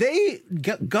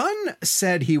it. Gunn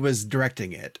said he was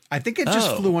directing it. I think it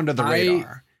just flew under the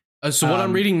radar. So what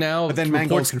I'm reading now, but then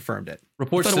Mangold confirmed it.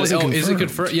 Reports today, is it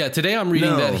confirmed? Yeah, today I'm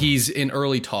reading that he's in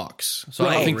early talks. So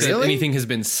I don't think that anything has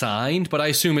been signed, but I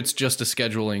assume it's just a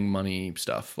scheduling money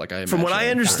stuff. Like from what I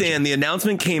understand, the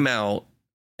announcement came out.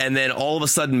 And then all of a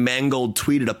sudden, Mangold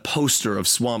tweeted a poster of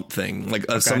Swamp Thing, like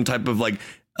some type of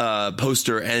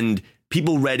poster, and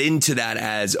people read into that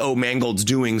as, "Oh, Mangold's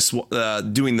doing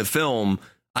the film."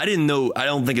 I didn't know. I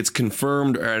don't think it's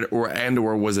confirmed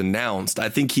or was announced. I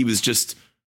think he was just.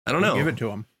 I don't know. Give it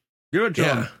to him. Give it to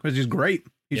him because he's great.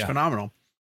 He's phenomenal. All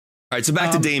right, so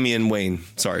back to Damian Wayne.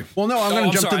 Sorry. Well, no, I'm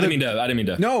going to jump to I didn't mean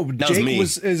to. No, Jake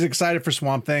is excited for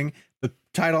Swamp Thing. The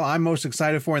title I'm most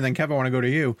excited for, and then Kev, I want to go to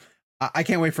you. I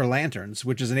can't wait for Lanterns,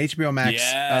 which is an HBO Max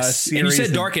series. And you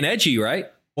said dark and edgy, right?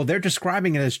 Well, they're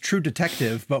describing it as True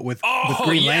Detective, but with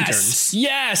Green Lanterns.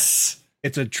 Yes.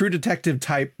 It's a True Detective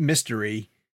type mystery,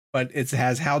 but it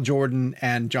has Hal Jordan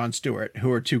and Jon Stewart,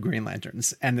 who are 2 Green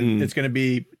Lanterns. And it's going to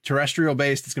be terrestrial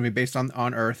based. It's going to be based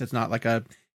on Earth. It's not like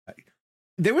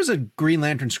there was a Green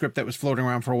Lantern script that was floating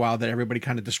around for a while that everybody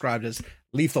kind of described as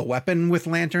Lethal Weapon with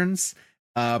lanterns.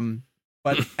 And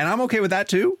I'm okay with that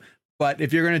too. But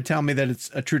if you're going to tell me that it's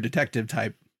a True Detective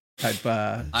type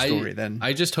story, then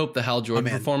I just hope the Hal Jordan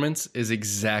performance is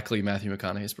exactly Matthew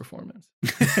McConaughey's performance. Or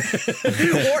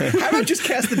how about just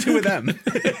cast the 2 of them?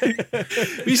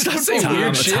 You stop saying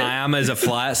weird shit. Time is a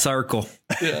flat circle.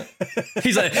 Yeah,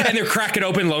 he's like, and they're cracking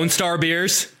open Lone Star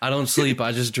beers. I don't sleep.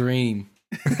 I just dream.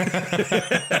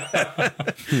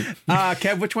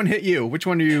 Kev, which one hit you? Which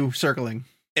one are you circling?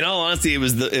 In all honesty, it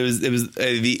was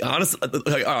the honest.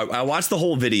 I watched the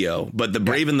whole video, but the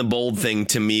Brave and the Bold thing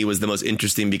to me was the most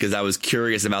interesting because I was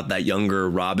curious about that younger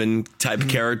Robin type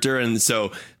character, and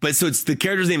so it's the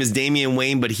character's name is Damian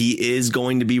Wayne, but he is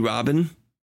going to be Robin.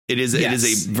 It is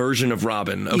a version of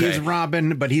Robin. Okay, he is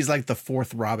Robin, but he's like the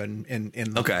 4th Robin in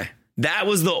the okay. That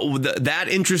was that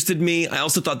interested me. I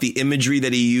also thought the imagery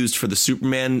that he used for the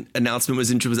Superman announcement was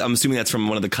interesting. I'm assuming that's from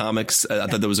one of the comics. I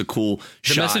thought that was a cool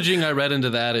shot. The messaging I read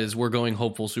into that is we're going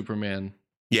hopeful Superman.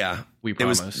 Yeah, we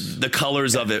promise. The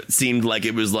colors of it seemed like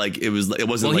it wasn't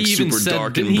like super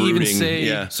dark and brooding.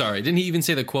 Didn't he even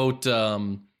say the quote?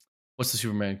 What's the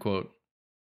Superman quote?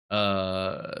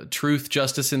 Truth,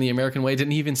 justice, in the American way.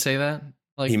 Didn't he even say that?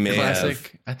 Like he may classic.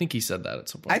 have. I think he said that at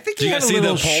some point. I think he had a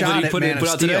little shot at Man of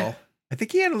Steel. I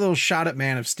think he had a little shot at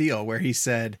Man of Steel where he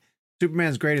said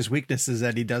Superman's greatest weakness is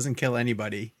that he doesn't kill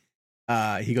anybody.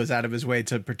 He goes out of his way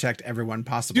to protect everyone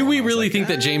possible. Do we really think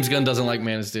that James Gunn doesn't like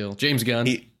Man of Steel? James Gunn?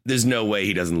 There's no way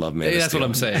he doesn't love Man of Steel. That's what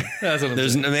I'm saying. That's what I'm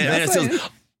saying. Man of Steel.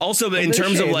 Also, but in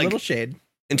terms of little shade.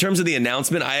 In terms of the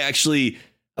announcement, I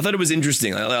thought it was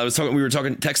interesting. We were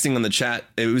texting on the chat.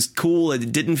 It was cool.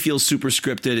 It didn't feel super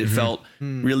scripted. It felt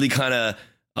really kind of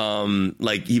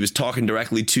like he was talking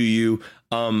directly to you.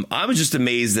 I was just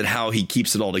amazed at how he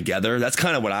keeps it all together. That's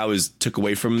kind of what I took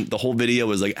away from the whole video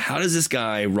was like, how does this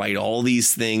guy write all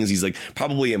these things? He's like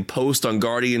probably in post on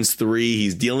Guardians 3.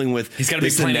 He's dealing with he's got to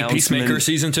be planning Peacemaker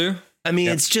season 2. I mean,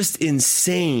 It's just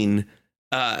insane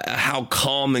how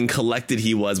calm and collected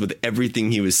he was with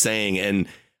everything he was saying. And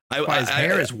his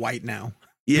hair is white now.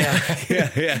 Yeah.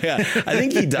 I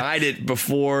think he dyed it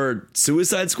before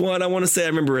Suicide Squad. I want to say I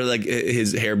remember like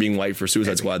his hair being white for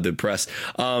Suicide Squad, the press.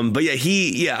 But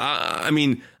yeah, I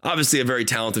mean, obviously a very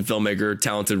talented filmmaker,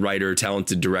 talented writer,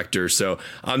 talented director. So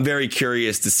I'm very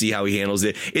curious to see how he handles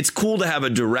it. It's cool to have a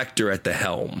director at the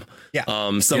helm.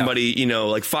 Yeah. Somebody, you know,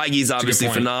 like Feige's obviously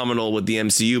phenomenal with the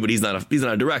MCU, but he's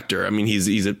not a director. I mean,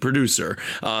 he's a producer.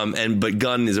 But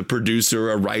Gunn is a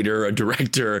producer, a writer, a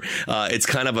director. It's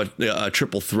kind of a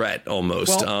triple threat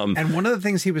almost. Well, and one of the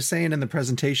things he was saying in the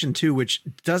presentation too, which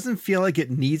doesn't feel like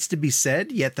it needs to be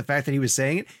said, yet the fact that he was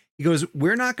saying it, he goes,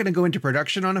 "We're not going to go into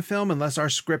production on a film unless our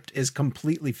script is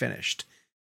completely finished."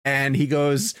 And he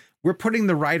goes, "We're putting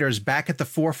the writers back at the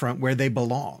forefront where they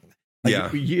belong."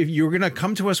 Like, you're going to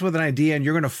come to us with an idea and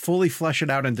you're going to fully flesh it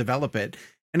out and develop it.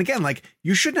 And again, like,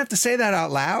 you shouldn't have to say that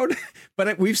out loud,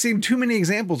 but we've seen too many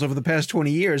examples over the past 20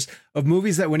 years of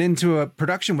movies that went into a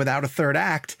production without a third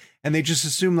act. And they just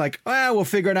assume like, well, we'll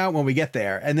figure it out when we get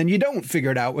there. And then you don't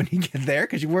figure it out when you get there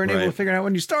because you weren't able to figure it out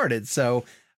when you started. So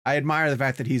I admire the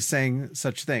fact that he's saying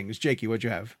such things. Jakey, what'd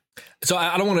you have? So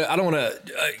I don't want to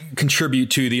contribute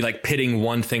to the like pitting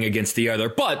one thing against the other,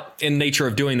 but in nature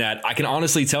of doing that, I can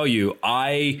honestly tell you,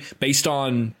 based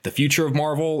on the future of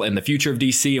Marvel and the future of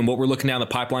DC and what we're looking down the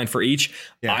pipeline for each,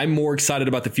 I'm more excited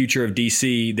about the future of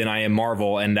DC than I am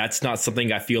Marvel, and that's not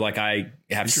something I feel like I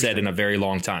have said in a very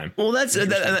long time. Well,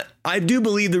 I do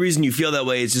believe the reason you feel that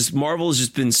way is just Marvel has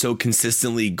just been so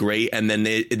consistently great, and then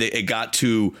it got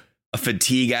to a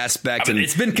fatigue aspect. I mean,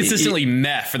 it's been consistently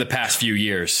meh for the past few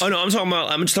years. Oh no, I'm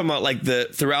just talking about like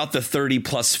throughout the 30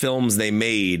 plus films they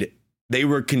made, they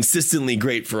were consistently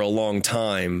great for a long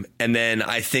time. And then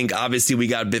I think obviously we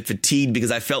got a bit fatigued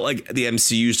because I felt like the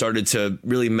MCU started to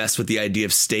really mess with the idea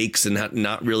of stakes and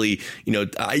not really, you know,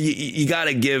 you got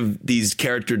to give these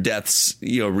character deaths,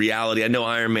 you know, reality. I know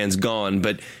Iron Man's gone,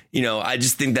 but you know, I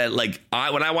just think that like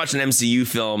when I watch an MCU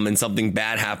film and something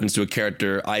bad happens to a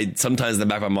character, I sometimes in the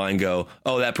back of my mind go,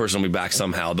 oh, that person will be back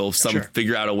somehow. They'll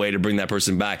figure out a way to bring that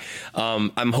person back.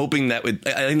 I'm hoping that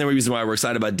I think the reason why we're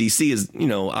excited about DC is, you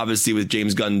know, obviously with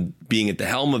James Gunn being at the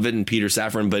helm of it and Peter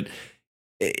Safran, but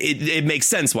it makes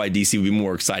sense why DC would be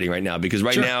more exciting right now, because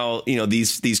now, you know,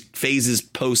 these phases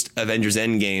post Avengers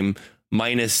Endgame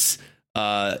minus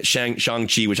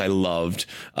Shang-Chi, which I loved,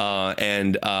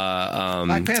 and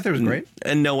Black Panther was great,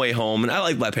 and No Way Home, and I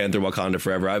like Black Panther: Wakanda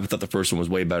Forever. I thought the first one was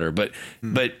way better, but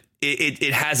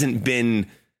it hasn't been.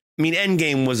 I mean,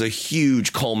 Endgame was a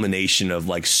huge culmination of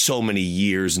like so many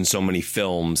years and so many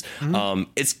films.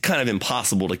 It's kind of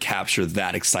impossible to capture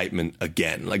that excitement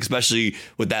again, like especially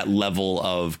with that level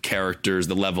of characters,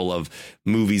 the level of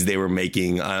movies they were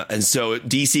making. And so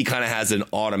DC kind of has an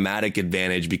automatic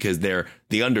advantage because they're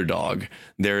the underdog.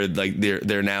 They're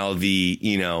now the,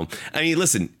 you know, I mean,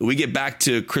 listen, we get back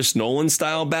to Chris Nolan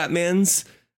style Batmans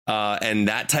and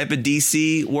that type of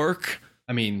DC work.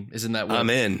 I mean, isn't that what I'm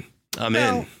in?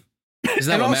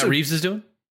 Isn't that what Matt Reeves is doing?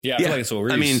 Yeah, I feel like that's what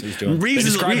Reeves is doing. They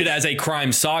described it as a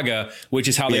crime saga, which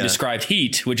is how they described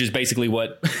Heat, which is basically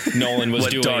what Nolan was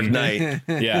doing. Dark Knight.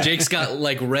 Yeah, Jake's got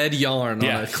like red yarn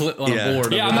on a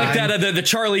board. Yeah, I'm like that the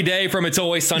Charlie Day from It's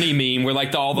Always Sunny meme, where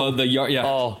like all the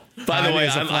Oh, by the way,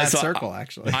 it's a flat circle.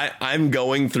 Actually, I'm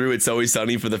going through It's Always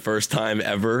Sunny for the first time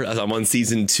ever. I'm on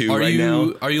season 2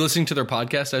 now. Are you listening to their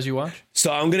podcast as you watch?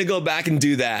 So I'm gonna go back and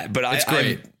do that. But it's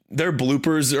great. Their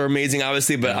bloopers are amazing,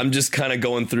 obviously, but I'm just kind of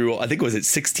going through, I think, was it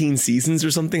 16 seasons or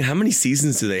something? How many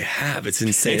seasons do they have? It's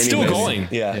insane. It's still going.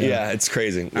 Yeah, it's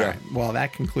crazy. All right. Well,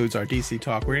 that concludes our DC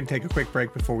talk. We're going to take a quick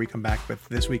break before we come back with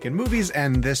This Week in Movies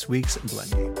and this week's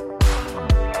Blend Game.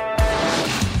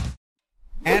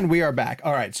 And we are back.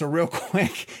 All right. So real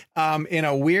quick, in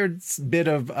a weird bit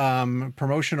of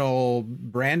promotional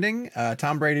branding,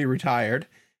 Tom Brady retired.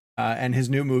 And his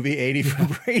new movie, 80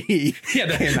 for Brady. Yeah,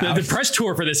 the press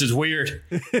tour for this is weird.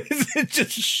 It's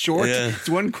just short. Yeah. It's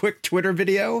one quick Twitter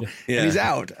video, and he's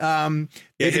out.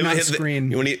 They did not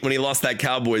screen when he lost that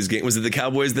Cowboys game. Was it the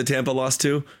Cowboys that Tampa lost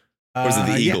to, or was it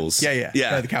the Eagles? Yeah.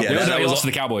 The Cowboys. That was lost to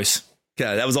the Cowboys.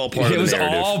 Yeah, that was all part of the narrative. It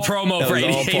was all promo for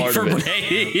 80 for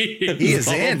Brady. He is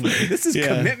in. This is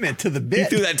commitment to the bit. He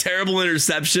threw that terrible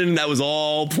interception. That was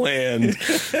all planned.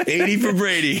 80 for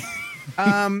Brady.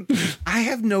 I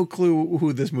have no clue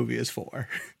who this movie is for.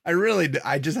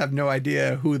 I just have no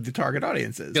idea who the target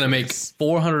audience is. Going to make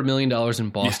 $400 million in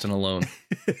Boston alone.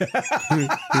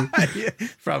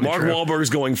 Probably Mark Wahlberg's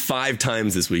going 5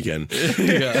 times this weekend.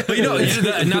 But you know,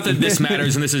 not that this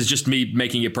matters, and this is just me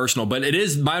making it personal, but it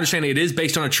is my understanding. It is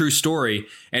based on a true story,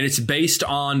 and it's based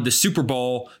on the Super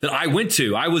Bowl that I went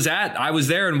to. I was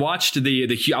there and watched I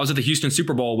was at the Houston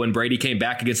Super Bowl when Brady came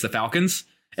back against the Falcons,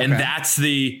 and that's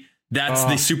the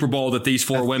Super Bowl that these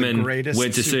 4 women went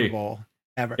to Super see. Bowl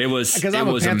ever. It was because I'm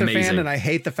a Panther amazing. fan and I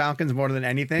hate the Falcons more than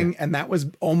anything, and that was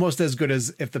almost as good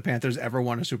as if the Panthers ever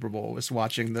won a Super Bowl. Was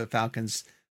watching the Falcons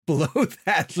below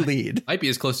that lead. Might be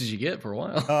as close as you get for a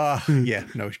while. Yeah,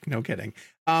 no kidding.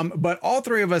 But all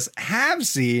three of us have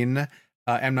seen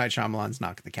M. Night Shyamalan's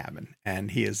Knock at the Cabin,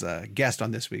 and he is a guest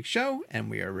on this week's show, and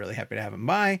we are really happy to have him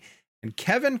by. And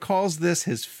Kevin calls this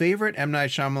his favorite M. Night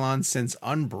Shyamalan since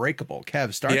Unbreakable.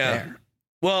 Kev, start there.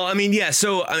 Well, I mean, yeah.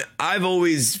 So I've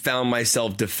always found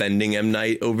myself defending M.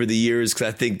 Night over the years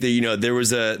because I think that there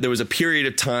was a period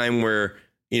of time where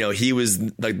he was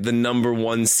like the number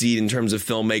one seed in terms of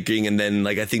filmmaking, and then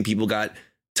like I think people got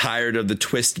tired of the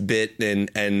twist bit and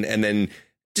then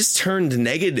just turned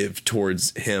negative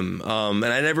towards him. And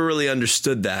I never really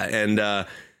understood that.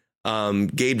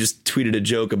 And Gabe just tweeted a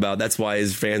joke about that's why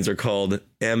his fans are called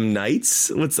M.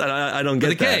 Nights. I don't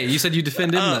get that. You said you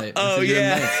defend M. Night. Oh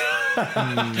yeah.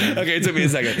 Okay, it took me a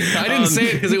second. I didn't say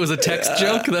it because it was a text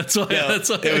joke. That's why. No, that's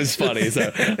why it was funny.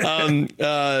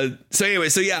 So anyway,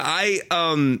 so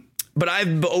yeah, but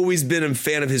I've always been a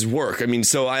fan of his work. I mean,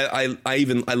 so I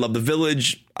love The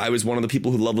Village. I was one of the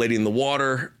people who loved Lady in the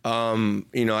Water.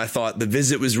 I thought The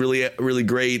Visit was really, really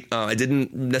great. I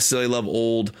didn't necessarily love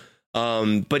Old,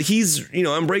 but he's,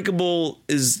 Unbreakable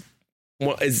is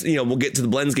we'll get to the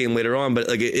Blends Game later on, but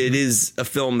like it is a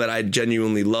film that I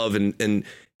genuinely love, and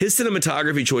his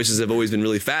cinematography choices have always been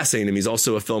really fascinating to me. He's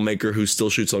also a filmmaker who still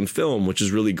shoots on film, which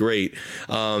is really great.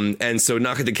 And so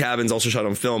Knock at the Cabin's also shot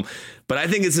on film. But I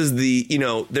think this is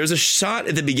there's a shot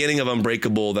at the beginning of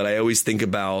Unbreakable that I always think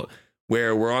about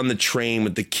where we're on the train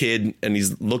with the kid and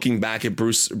he's looking back at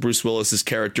Bruce Willis's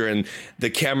character, and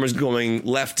the camera's going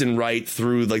left and right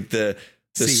through like the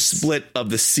split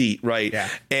of the seat. Right. Yeah.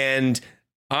 And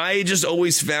I just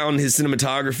always found his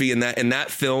cinematography in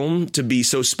that film to be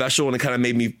so special, and it kind of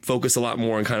made me focus a lot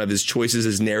more on kind of his choices,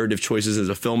 his narrative choices as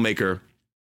a filmmaker.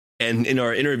 And in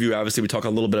our interview, obviously, we talk a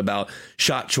little bit about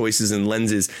shot choices and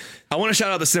lenses. I want to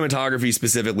shout out the cinematography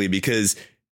specifically because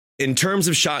in terms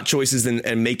of shot choices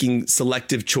and making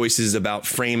selective choices about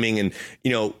framing, and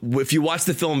if you watch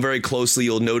the film very closely,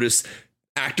 you'll notice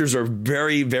actors are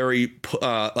very, very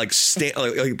like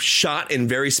shot in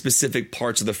very specific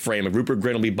parts of the frame. Like Rupert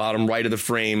Grint will be bottom right of the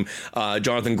frame,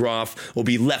 Jonathan Groff will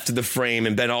be left of the frame,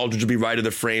 and Ben Aldridge will be right of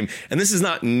the frame. And this is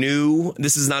not new.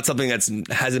 This is not something that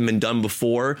hasn't been done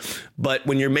before. But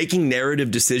when you're making narrative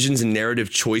decisions and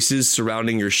narrative choices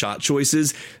surrounding your shot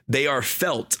choices, they are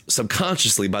felt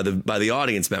subconsciously by the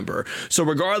audience member. So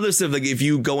regardless of like if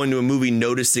you go into a movie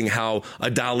noticing how a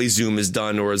dolly zoom is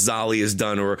done or a Zolly is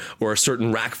done or a certain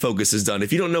rack focus is done,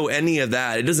 if you don't know any of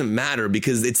that, it doesn't matter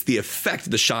because it's the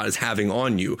effect the shot is having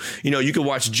on you. You could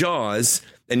watch Jaws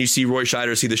and you see Roy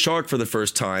Scheider see the shark for the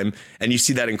first time, and you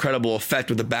see that incredible effect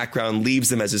where the background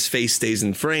leaves him as his face stays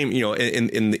in frame,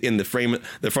 in the frame,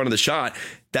 the front of the shot.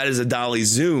 That is a dolly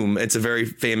zoom. It's a very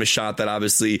famous shot that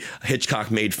obviously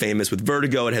Hitchcock made famous with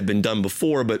Vertigo. It had been done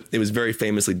before, but it was very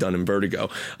famously done in Vertigo.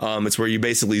 It's where you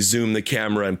basically zoom the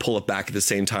camera and pull it back at the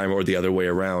same time or the other way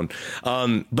around.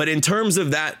 But in terms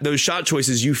of those shot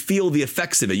choices, you feel the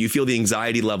effects of it. You feel the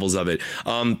anxiety levels of it.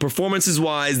 Performances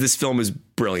wise, this film is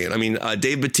brilliant. I mean,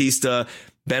 Dave Bautista,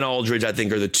 Ben Aldridge, I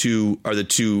think are the two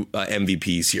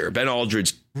MVPs here. Ben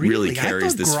Aldridge really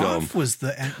carries this film.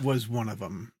 Was one of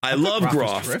them. I love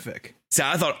Groff. Terrific. See,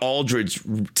 I thought Aldridge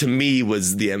to me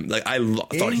was I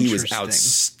thought he was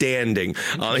outstanding.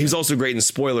 He was also great in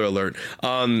Spoiler Alert.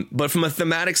 But from a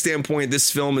thematic standpoint,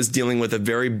 this film is dealing with a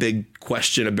very big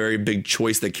question, a very big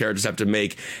choice that characters have to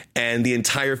make, and the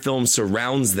entire film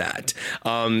surrounds that.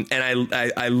 And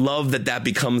I love that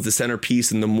becomes the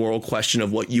centerpiece and the moral question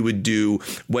of what you would do.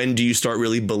 When do you start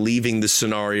really believing this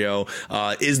scenario?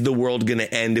 Is the world going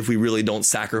to end if we really don't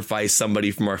sacrifice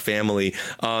somebody from our family?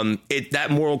 That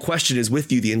moral question is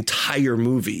with you the entire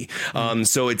movie.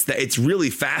 So it's really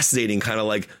fascinating, kind of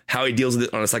like how he deals with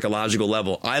it on a psychological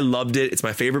level. I loved it. It's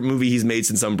my favorite movie he's made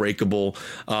since Unbreakable.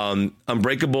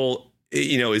 Unbreakable,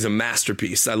 is a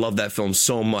masterpiece. I love that film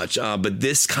so much. But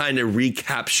this kind of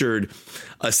recaptured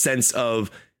a sense of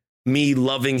me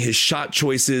loving his shot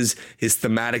choices, his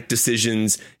thematic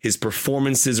decisions, his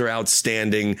performances are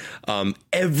outstanding.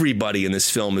 Everybody in this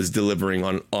film is delivering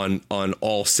on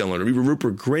all cylinders.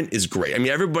 Rupert Grint is great. I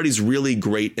mean, everybody's really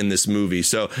great in this movie.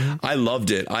 So I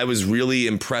loved it. I was really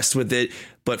impressed with it.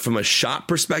 But from a shot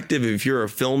perspective, if you're a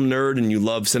film nerd and you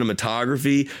love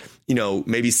cinematography,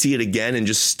 maybe see it again and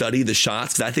just study the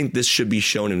shots. Because I think this should be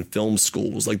shown in film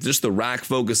schools. Like just the rack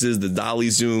focuses, the dolly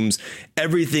zooms,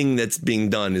 everything that's being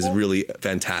done is really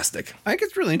fantastic. I think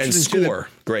it's really interesting. And score,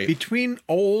 great. Between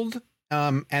Old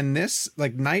and this,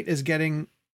 like Night is getting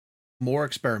more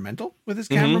experimental with his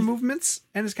camera movements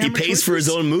and his camera He pays choices. for his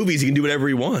own movies. He can do whatever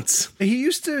he wants. He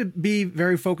used to be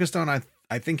very focused on,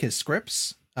 I think, his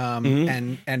scripts.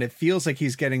 and it feels like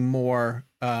he's getting more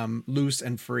loose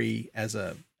and free as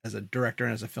a director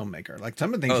and as a filmmaker. Like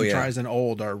some of the things he tries in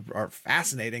Old are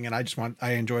fascinating, and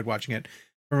I enjoyed watching it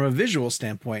from a visual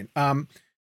standpoint.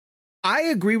 I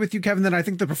agree with you, Kevin, that I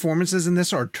think the performances in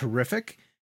this are terrific.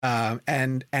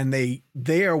 And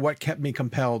they are what kept me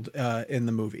compelled in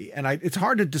the movie. And it's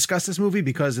hard to discuss this movie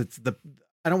because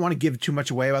I don't want to give too much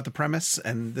away about the premise,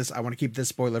 and I want to keep this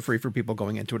spoiler free for people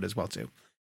going into it as well too.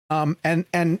 And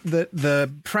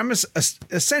the premise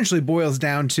essentially boils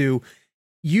down to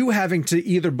you having to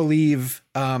either believe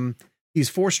these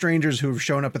four strangers who have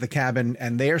shown up at the cabin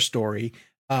and their story,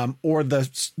 or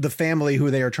the family who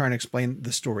they are trying to explain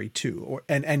the story to,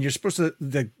 and you're supposed to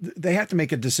they have to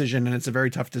make a decision, and it's a very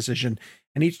tough decision.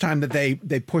 And each time that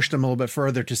they push them a little bit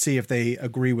further to see if they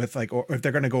agree with or if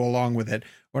they're going to go along with it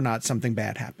or not, something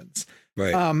bad happens.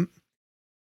 Right.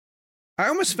 I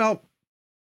almost felt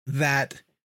that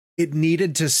it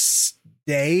needed to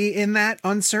stay in that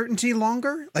uncertainty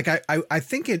longer. Like I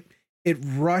think it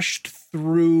rushed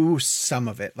through some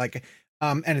of it. Like.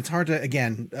 And it's hard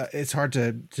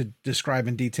to describe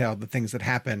in detail the things that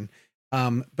happen.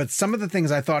 But some of the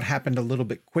things I thought happened a little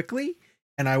bit quickly,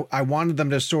 and I wanted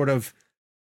them to sort of,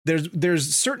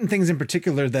 there's certain things in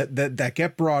particular that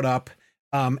get brought up,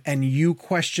 and you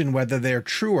question whether they're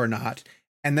true or not.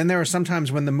 And then there are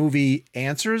sometimes when the movie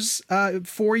answers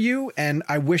for you, and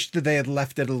I wish that they had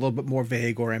left it a little bit more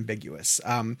vague or ambiguous.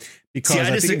 Because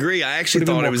I disagree. I actually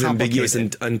thought it was ambiguous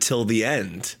until the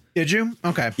end. Did you?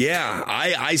 Okay. Yeah,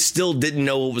 I still didn't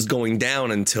know what was going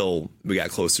down until we got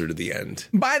closer to the end.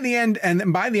 By the end,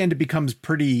 it becomes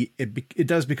pretty. It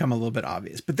does become a little bit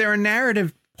obvious, but there are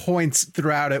narrative points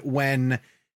throughout it when,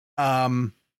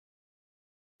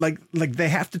 like they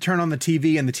have to turn on the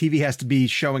TV, and the TV has to be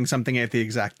showing something at the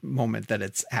exact moment that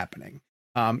it's happening.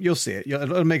 You'll see it.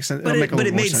 It'll make sense. But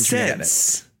it made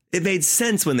sense. It made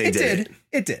sense when they did it.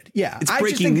 It did. Yeah. It's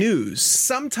breaking news.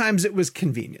 Sometimes it was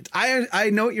convenient. I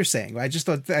know what you're saying. I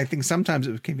think sometimes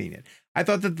it was convenient. I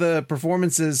thought that the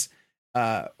performances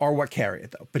are what carry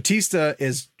it though. Batista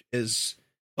is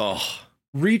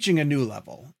reaching a new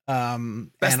level.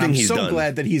 And I'm so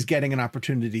glad that he's getting an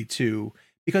opportunity to,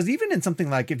 because even in something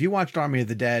like, if you watched Army of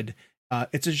the Dead,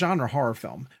 it's a genre horror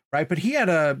film, right? But he had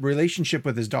a relationship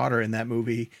with his daughter in that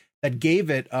movie that gave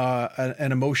it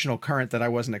an emotional current that I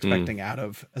wasn't expecting out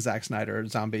of a Zack Snyder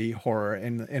zombie horror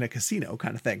in a casino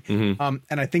kind of thing. Mm-hmm.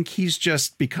 And I think he's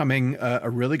just becoming a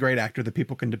really great actor that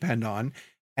people can depend on.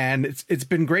 And it's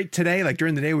been great today. Like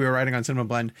during the day we were writing on Cinema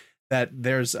Blend that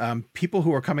there's people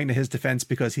who are coming to his defense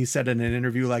because he said in an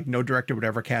interview, like, no director would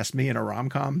ever cast me in a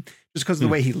rom-com just because of the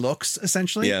way he looks,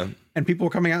 essentially. Yeah. And people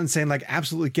were coming out and saying, like,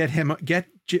 absolutely get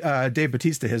Dave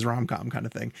Bautista his rom-com kind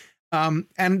of thing.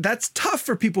 And that's tough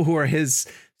for people who are his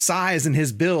size and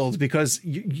his build, because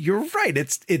you're right.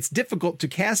 It's difficult to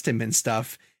cast him in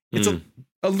stuff. It's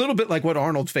a little bit like what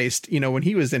Arnold faced, when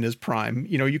he was in his prime.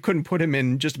 You couldn't put him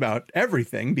in just about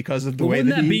everything because of the way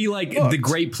wouldn't that be like looked. The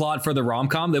great plot for the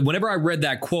rom-com? That whenever I read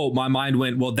that quote, my mind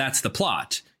went, well, that's the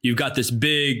plot. You've got this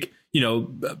big,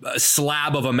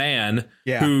 slab of a man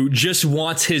who just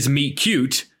wants his meat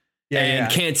cute.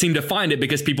 Can't seem to find it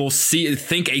because people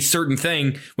think a certain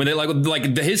thing when they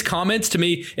like his comments to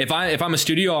me. If I'm a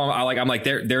studio, I'm like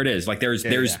there it is. Like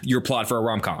there's your plot for a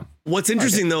rom-com. What's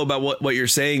interesting though about what you're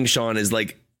saying, Sean, is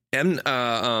like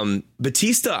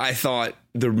Batista. I thought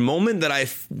the moment that I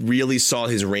really saw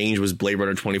his range was Blade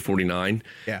Runner 2049.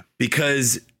 Yeah,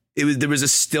 because there was a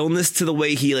stillness to the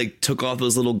way he like took off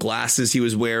those little glasses he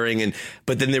was wearing,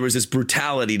 but then there was this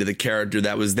brutality to the character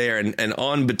that was there, and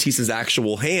on Batista's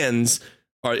actual hands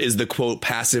is the quote,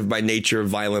 passive by nature,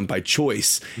 violent by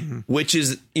choice, which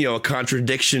is a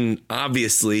contradiction,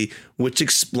 obviously, which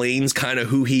explains kind of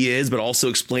who he is, but also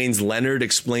explains Leonard,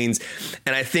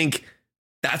 and I think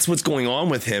that's what's going on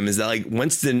with him, is that like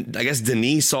once I guess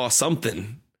Denis saw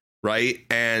something. Right.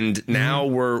 And now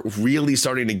we're really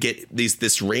starting to get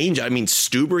this range. I mean,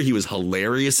 Stuber, he was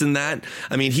hilarious in that.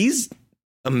 I mean, he's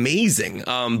amazing.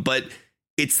 But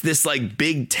it's this like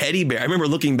big teddy bear. I remember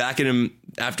looking back at him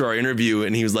after our interview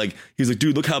and he was like,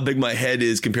 dude, look how big my head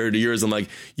is compared to yours. I'm like,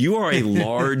 you are a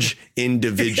large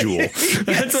individual.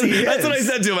 That's what I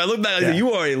said to him. I looked back, I said,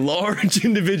 you are a large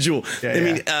individual.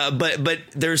 Mean, but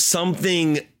there's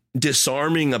something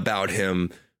disarming about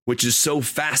him, which is so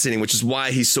fascinating, which is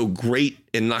why he's so great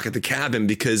in Knock at the Cabin,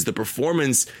 because the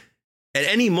performance at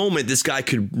any moment, this guy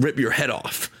could rip your head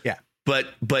off. Yeah. But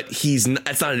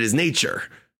that's not in his nature.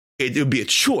 It would be a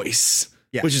choice,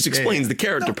 which just explains the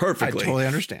character perfectly. I totally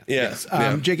understand. Yeah.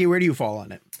 Yes. Jakey, where do you fall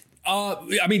on it?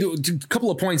 I mean, a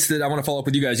couple of points that I want to follow up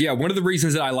with you guys. Yeah. One of the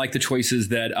reasons that I like the choices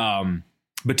that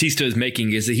Batista is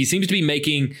making is that he seems to be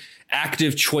making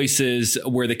active choices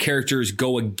where the characters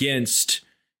go against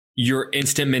your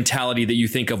instant mentality that you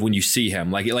think of when you see him.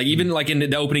 Like even like in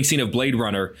the opening scene of Blade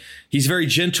Runner, he's very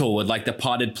gentle with like the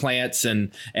potted plants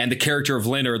and the character of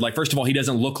Leonard. Like, first of all, he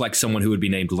doesn't look like someone who would be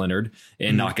named Leonard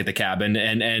in Knock at the Cabin.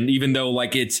 And even though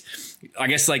like it's, I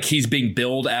guess like he's being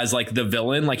billed as like the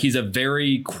villain, like he's a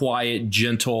very quiet,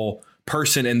 gentle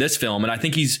person in this film. And I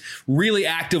think he's really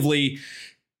actively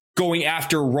going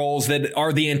after roles that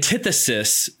are the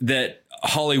antithesis that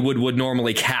Hollywood would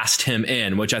normally cast him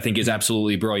in, which I think is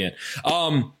absolutely brilliant.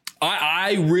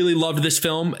 I really loved this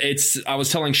film. I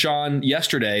was telling Sean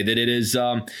yesterday that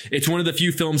it's one of the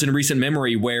few films in recent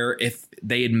memory where if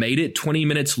they had made it 20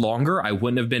 minutes longer, I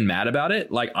wouldn't have been mad about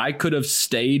it. Like, I could have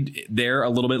stayed there a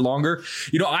little bit longer.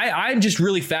 You know, I'm just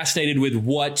really fascinated with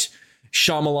what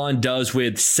Shyamalan does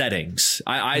with settings,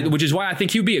 which is why I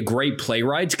think he would be a great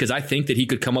playwright, because I think that he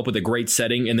could come up with a great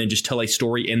setting and then just tell a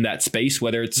story in that space,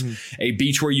 whether it's a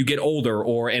beach where you get older,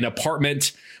 or an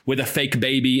apartment with a fake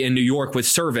baby in New York with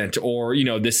Servant, or, you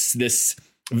know, this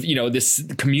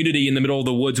community in the middle of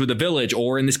the woods with a village,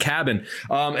 or in this cabin.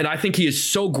 And I think he is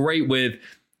so great with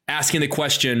asking the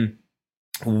question,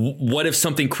 what if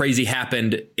something crazy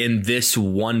happened in this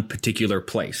one particular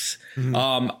place?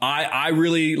 I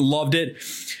really loved it.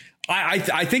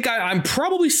 I think I'm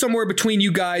probably somewhere between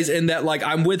you guys in that, like,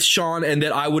 I'm with Sean and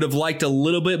that I would have liked a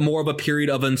little bit more of a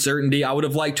period of uncertainty. I would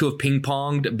have liked to have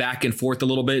ping-ponged back and forth a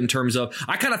little bit in terms of,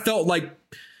 I kind of felt like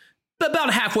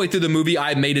about halfway through the movie,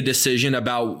 I made a decision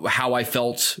about how I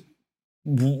felt,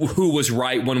 who was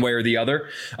right one way or the other.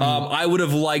 I would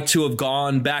have liked to have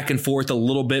gone back and forth a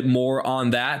little bit more on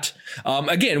that.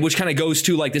 Again, which kind of goes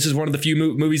to, like, this is one of the few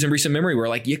movies in recent memory where,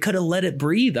 like, you could have let it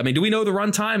breathe. I mean, do we know the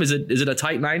runtime? Is it a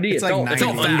tight 90? It's like 90. It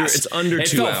felt fast. It's under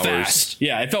 2 hours. Fast.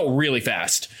 Yeah, it felt really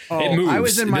fast. Oh, it moves. I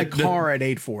was in my car at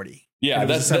 8:40. Yeah,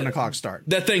 that's a 7 o'clock start.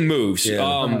 That thing moves. Yeah.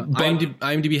 But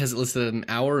IMDb has it listed at an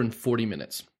hour and 40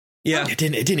 minutes. Yeah, it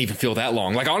didn't even feel that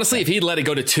long. Like, honestly, if he'd let it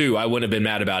go to 2, I wouldn't have been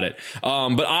mad about it.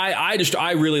 But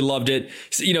I really loved it.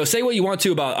 You know, say what you want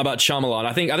to about Shyamalan.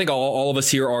 I think all of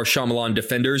us here are Shyamalan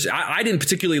defenders. I didn't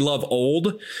particularly love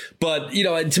Old, but, you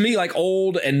know, to me, like,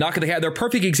 Old and Knock at the Cabin, they're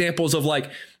perfect examples of, like,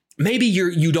 maybe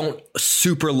you don't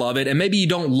super love it, and maybe you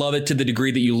don't love it to the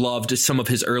degree that you loved some of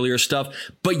his earlier stuff,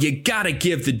 but you gotta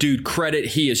give the dude credit.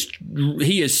 He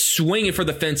is swinging for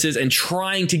the fences and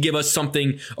trying to give us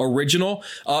something original.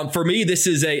 For me, this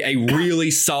is a really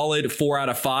solid 4 out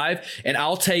of 5, and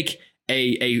I'll take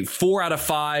a 4 out of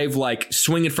 5, like,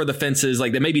 swinging for the fences,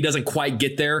 like, that maybe doesn't quite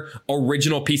get there,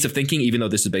 original piece of thinking, even though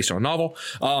this is based on a novel,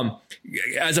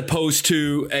 as opposed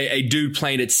to a dude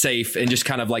playing it safe and just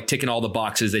kind of, like, ticking all the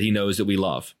boxes that he knows that we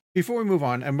love. Before we move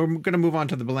on, and we're going to move on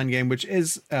to the Blend game, which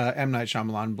is M. Night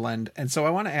Shyamalan Blend. And so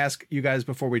I want to ask you guys,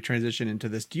 before we transition into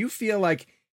this, do you feel like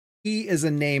he is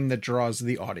a name that draws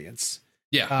the audience?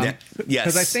 Yeah. Yes.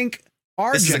 Because I think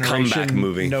our This is a comeback generation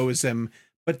movie. knows him.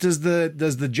 But does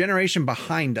the generation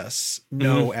behind us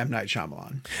know M. Night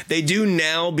Shyamalan? They do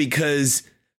now, because,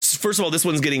 first of all, this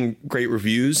one's getting great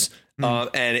reviews.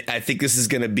 And I think this is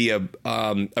going to be a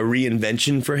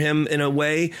reinvention for him in a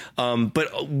way.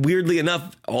 But weirdly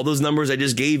enough, all those numbers I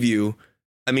just gave you,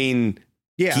 I mean,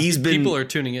 he's been People are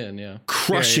tuning in,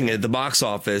 crushing it at the box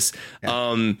office.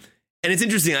 Yeah. And it's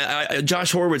interesting.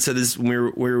 Josh Horowitz said this when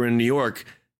we were in New York.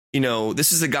 You know,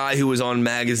 this is a guy who was on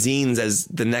magazines as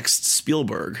the next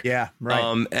Spielberg. Yeah,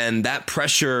 right. And that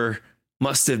pressure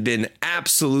must have been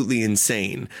absolutely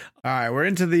insane. All right, we're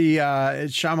into the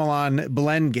Shyamalan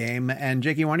Blend game. And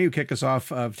Jakey, why don't you kick us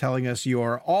off of telling us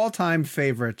your all-time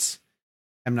favorites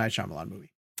M. Night Shyamalan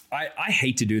movie? I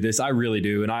hate to do this. I really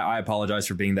do. And I apologize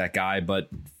for being that guy, but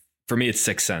for me, it's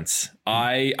Sixth Sense.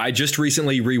 I just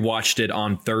recently rewatched it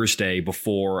on Thursday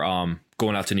before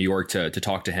going out to New York to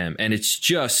talk to him. And it's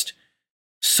just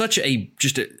such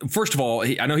first of all,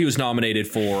 I know he was nominated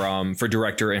for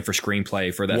director and for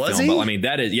screenplay for that was film. He? But I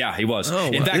mean, he was. Oh,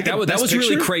 in fact, that was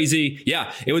really crazy.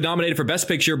 Yeah, it was nominated for Best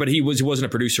Picture, but he wasn't a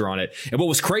producer on it. And what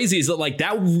was crazy is that, like,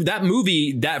 that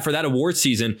movie that for that award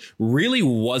season really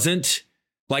wasn't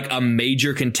like a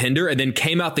major contender, and then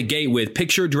came out the gate with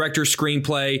picture, director,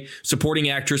 screenplay, supporting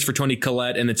actress for Toni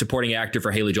Collette, and then supporting actor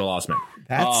for Haley Joel Osment.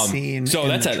 That scene in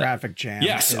the traffic jam.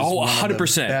 Yes. Is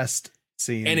 100%. Best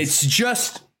scenes. And it's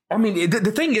just, I mean,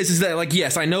 the thing is that, like,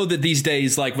 yes, I know that these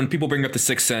days, like, when people bring up The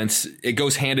Sixth Sense, it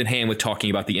goes hand in hand with talking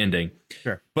about the ending.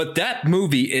 Sure. But that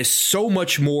movie is so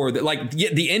much more that, like,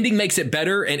 the ending makes it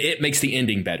better and it makes the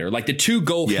ending better. Like, the two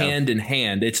go hand in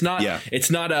hand. It's not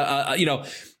a you know,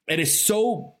 it is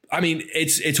so, I mean,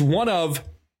 it's one of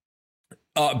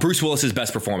Bruce Willis's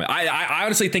best performance. I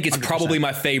honestly think it's 100%. Probably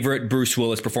my favorite Bruce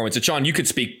Willis performance. And Sean, you could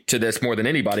speak to this more than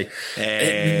anybody.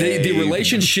 The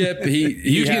relationship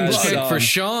you can has, check for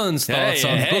Sean's thoughts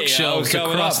on bookshelves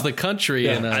across the country.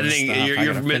 Yeah. And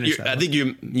I think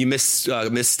you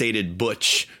misstated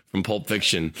Butch from Pulp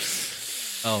Fiction.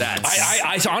 Oh,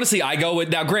 I honestly, I go with,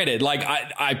 now granted, like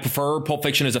I prefer Pulp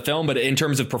Fiction as a film, but in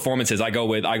terms of performances, I go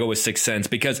with Sixth Sense,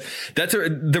 because that's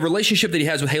the relationship that he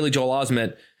has with Haley Joel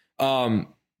Osment. Like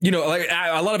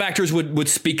a lot of actors would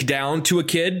speak down to a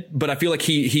kid, but I feel like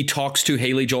he talks to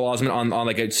Haley Joel Osment on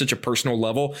like such a personal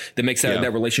level that makes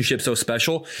that relationship so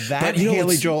special. That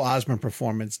Haley Joel Osment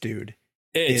performance, dude.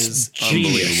 It's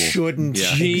genius. Shouldn't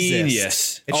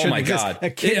genius. Oh my God.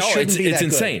 It's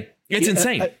insane. It's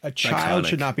insane. A child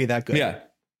should not be that good. Yeah.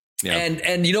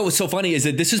 And you know what's so funny is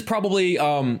that this is probably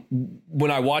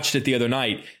when I watched it the other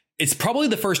night, it's probably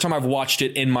the first time I've watched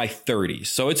it in my 30s.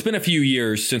 So it's been a few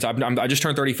years since I just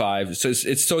turned 35. So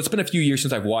it's been a few years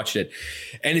since I've watched it,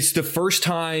 and it's the first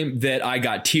time that I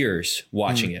got tears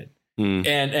watching it.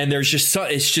 And there's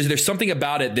there's something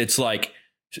about it that's like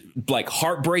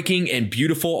heartbreaking and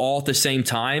beautiful all at the same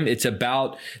time. It's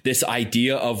about this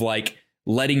idea of like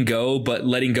letting go, but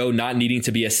letting go not needing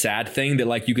to be a sad thing, that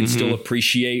like you can still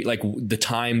appreciate like the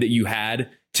time that you had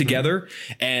together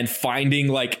and finding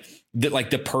like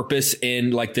the purpose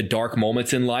in like the dark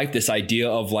moments in life. This idea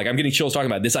of like, I'm getting chills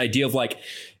talking about this idea of like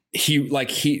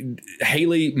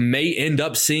Haley may end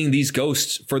up seeing these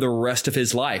ghosts for the rest of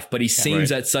his life, but he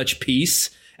seems at such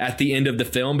peace at the end of the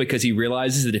film because he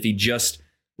realizes that if he just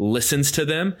listens to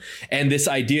them, and this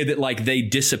idea that like they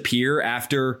disappear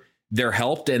after they're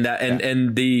helped, and that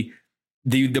and the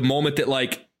moment that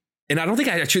like, and I don't think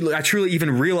I truly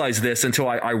even realized this until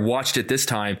I watched it this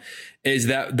time, is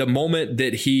that the moment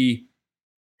that he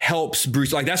helps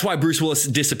Bruce, like that's why Bruce Willis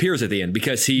disappears at the end,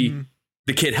 because the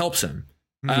kid helps him.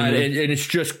 And it's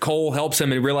just Cole helps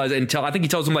him and realize, and I think he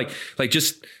tells him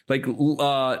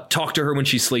talk to her when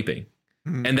she's sleeping.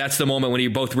 And that's the moment when he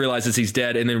both realizes he's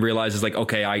dead and then realizes like,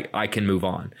 okay, I can move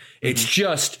on.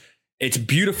 It's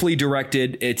beautifully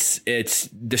directed. It's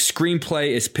the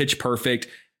screenplay is pitch perfect,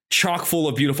 chock full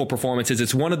of beautiful performances.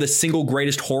 It's one of the single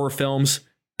greatest horror films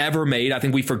ever made. I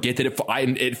think we forget that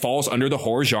it falls under the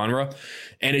horror genre,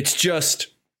 and it's just,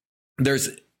 there's,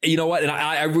 you know what?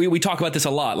 And we talk about this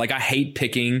a lot. Like I hate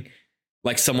picking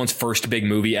like someone's first big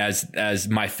movie as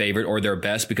my favorite or their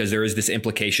best, because there is this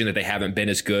implication that they haven't been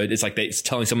as good. It's like it's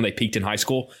telling someone they peaked in high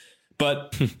school.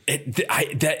 But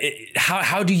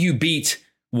how do you beat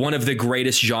one of the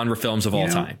greatest genre films of all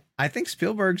time? I think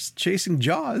Spielberg's chasing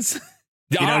Jaws.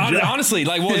 Honestly,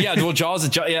 like, Jaws is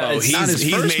it's not his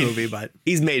first movie, but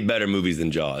he's made better movies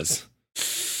than Jaws.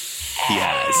 He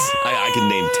has. I can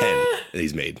name 10 that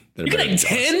he's made. You can name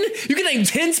 10? You can name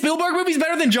 10 Spielberg movies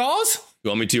better than Jaws? You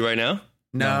want me to right now?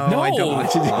 No, I don't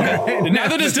want you to.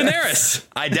 Neither does Daenerys.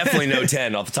 I definitely know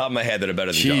 10 off the top of my head that are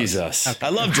better than Jaws. Okay. I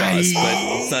love Jaws, but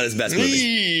it's not his best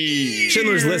movie.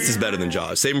 Schindler's List is better than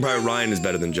Jaws. Saving Private Ryan is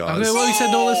better than Jaws. Okay, well, you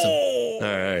said don't listen. All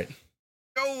right.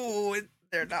 No,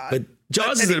 they're not. But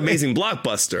Jaws is an amazing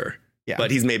blockbuster. Yeah.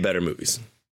 But he's made better movies.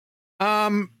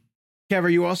 Kev, are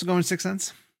you also going Sixth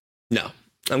Sense? No,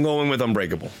 I'm going with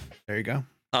Unbreakable. There you go.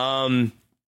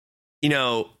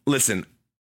 Listen,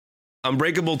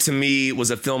 Unbreakable to me was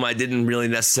a film I didn't really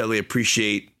necessarily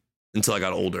appreciate until I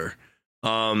got older.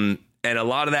 And a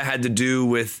lot of that had to do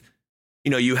with,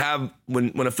 you have when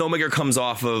a filmmaker comes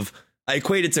off of, I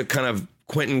equate it to kind of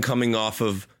Quentin coming off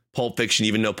of Pulp Fiction,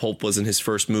 even though Pulp wasn't his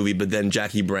first movie, but then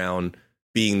Jackie Brown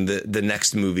being the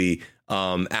next movie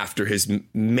after his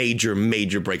major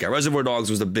breakout. Reservoir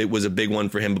Dogs was a big one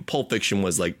for him, but Pulp Fiction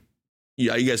was like,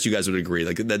 I guess you guys would agree,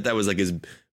 like that was like his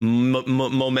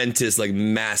momentous, like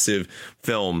massive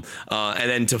film, and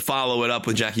then to follow it up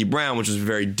with Jackie Brown, which was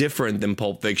very different than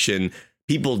Pulp Fiction.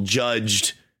 People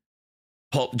judged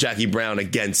Jackie Brown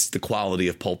against the quality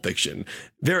of Pulp Fiction.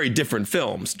 Very different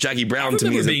films. Jackie Brown to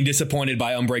me is being disappointed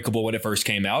by Unbreakable when it first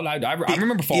came out. I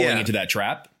remember falling into that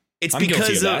trap. It's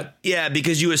because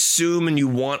because you assume and you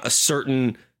want a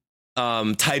certain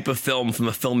type of film from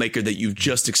a filmmaker that you've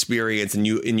just experienced, and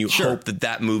you hope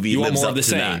that movie lives up to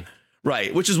that.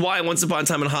 Right, which is why Once Upon a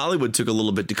Time in Hollywood took a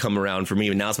little bit to come around for me,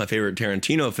 and now it's my favorite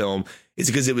Tarantino film. Is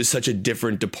because it was such a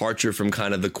different departure from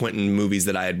kind of the Quentin movies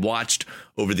that I had watched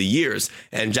over the years.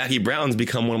 And Jackie Brown's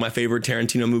become one of my favorite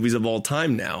Tarantino movies of all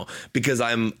time now, because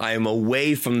I'm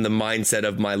away from the mindset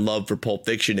of my love for Pulp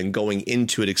Fiction and going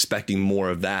into it expecting more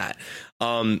of that.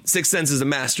 Sixth Sense is a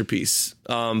masterpiece,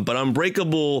 but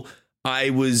Unbreakable,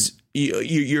 the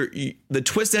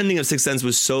twist ending of Sixth Sense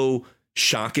was so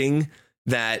shocking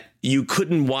that you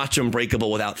couldn't watch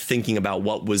Unbreakable without thinking about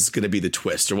what was going to be the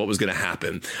twist or what was going to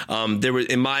happen. There was,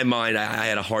 in my mind, I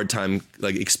had a hard time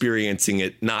like experiencing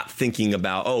it, not thinking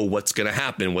about, oh, what's going to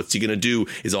happen? What's he going to do?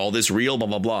 Is all this real?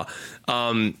 Blah, blah, blah.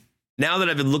 Now that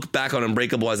I've looked back on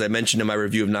Unbreakable, as I mentioned in my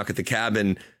review of Knock at the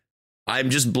Cabin,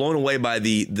 I'm just blown away by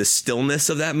the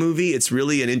stillness of that movie. It's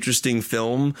really an interesting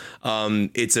film.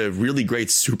 It's a really great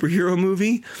superhero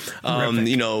movie.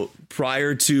 You know,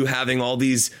 prior to having all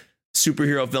these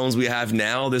superhero films we have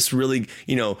now, this really,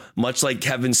 you know, much like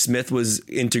Kevin Smith was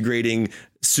integrating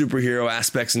superhero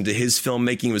aspects into his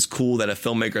filmmaking, it was cool that a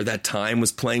filmmaker at that time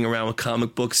was playing around with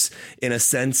comic books in a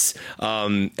sense.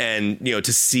 And, you know,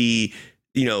 to see,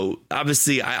 you know,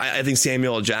 obviously, I think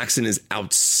Samuel L. Jackson is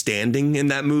outstanding in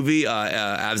that movie,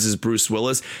 as is Bruce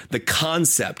Willis. The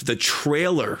concept, the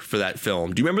trailer for that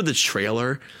film. Do you remember the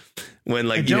trailer? When,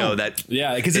 like, you know, that.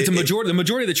 Yeah, because it's the majority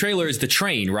of the trailer is the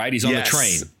train, right? He's on the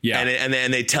train. Yeah.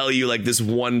 And they tell you, like, this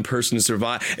one person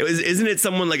survived. Isn't it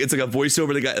someone, like, it's like a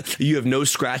voiceover, the guy, you have no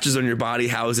scratches on your body.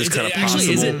 How is this kind of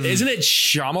possible? Isn't it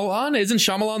Shyamalan? Isn't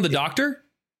Shyamalan the doctor?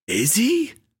 Is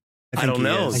he? I don't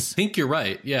know. I think you're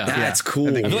right. Yeah. That's cool.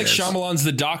 I feel like Shyamalan's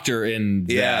the doctor in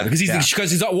that, because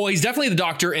he's definitely the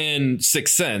doctor in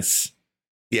Sixth Sense.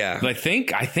 Yeah. But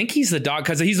I think he's the doc,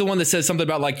 because he's the one that says something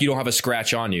about like you don't have a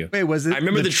scratch on you. Wait, was it? I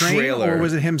remember the train, trailer, or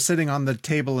was it him sitting on the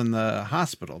table in the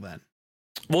hospital then?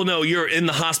 Well, no, you're in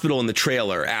the hospital in the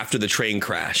trailer after the train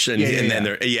crash, and then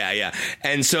they're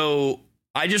and so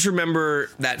I just remember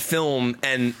that film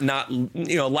and not,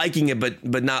 you know, liking it, but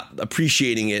not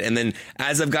appreciating it, and then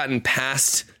as I've gotten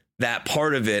past that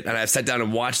part of it and I've sat down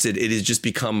and watched it, it has just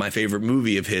become my favorite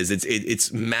movie of his.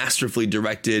 It's masterfully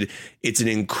directed. It's an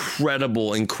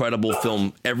incredible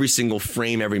film. Every single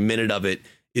frame, every minute of it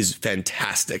is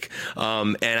fantastic.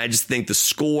 And I just think the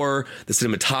score, the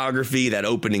cinematography, that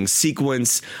opening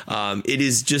sequence, it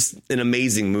is just an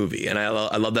amazing movie. And I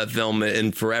love that film,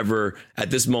 and forever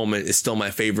at this moment is still my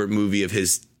favorite movie of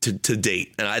his to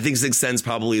date. And I think Sixth Sense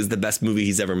probably is the best movie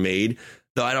he's ever made.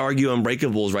 Though I'd argue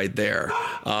Unbreakable is right there.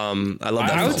 I love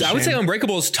that. I would say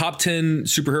Unbreakable is top 10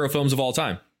 superhero films of all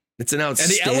time. It's an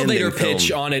outstanding And the elevator film.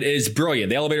 pitch on it is brilliant.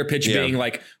 The elevator pitch being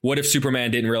like, what if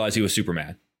Superman didn't realize he was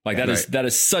Superman? Like that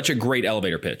is such a great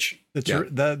elevator pitch.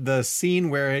 The scene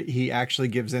where he actually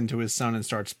gives in to his son and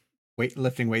starts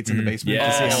lifting weights in the basement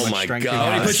to see how much strength he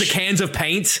has. He puts the cans of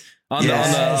paint on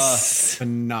the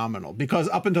phenomenal, because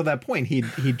up until that point he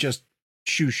just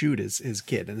shoot his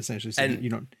kid and essentially said, you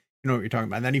know what you're talking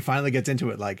about. And then he finally gets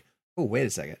into it like, oh, wait a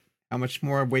second, how much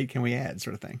more weight can we add,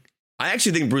 sort of thing. I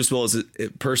actually think Bruce Willis,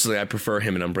 personally, I prefer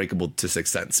him in Unbreakable to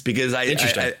Sixth Sense, because I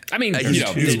mean,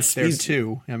 there's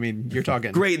two. I mean, you're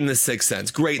talking great in the Sixth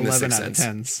Sense, great in the Sixth Sense.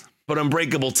 11 out of 10s. But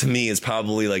Unbreakable to me is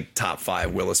probably like top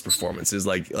 5 Willis performances.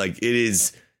 Like it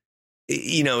is,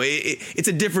 you know, it's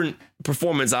a different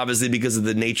performance, obviously, because of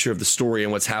the nature of the story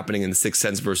and what's happening in the Sixth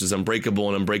Sense versus Unbreakable.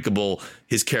 And Unbreakable,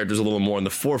 his character's a little more in the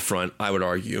forefront, I would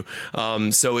argue.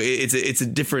 So it's a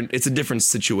different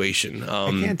situation. I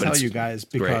can't tell you guys,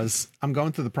 because I'm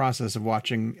going through the process of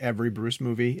watching every Bruce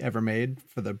movie ever made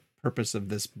for the purpose of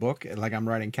this book. Like, I'm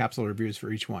writing capsule reviews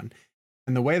for each one.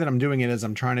 And the way that I'm doing it is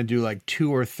I'm trying to do like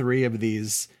 2 or 3 of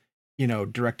these, you know,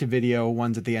 direct-to-video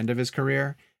ones at the end of his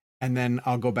career. And then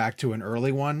I'll go back to an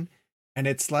early one. And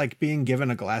it's like being given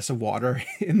a glass of water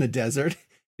in the desert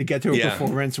to get to a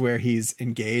performance where he's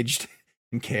engaged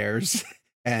and cares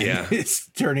and it's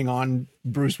turning on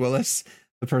Bruce Willis,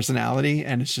 the personality.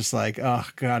 And it's just like, oh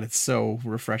God, it's so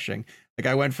refreshing. Like,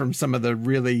 I went from some of the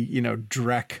really, you know,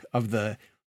 dreck of the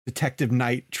Detective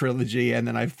Knight trilogy, and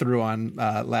then I threw on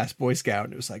Last Boy Scout,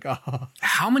 and it was like, oh.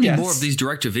 How many more of these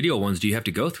direct-to-video ones do you have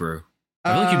to go through?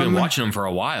 I feel like you've been watching them for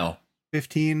a while.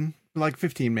 15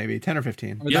 maybe 10 or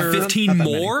 15. Yeah, 15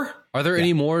 more? Many. Are there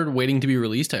any more waiting to be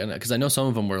released? Because I know some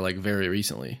of them were like very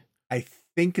recently. I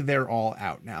think they're all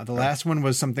out now. The last one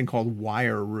was something called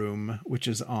Wire Room, which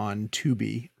is on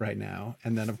Tubi right now.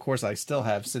 And then, of course, I still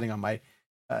have sitting on my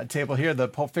table here the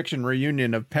Pulp Fiction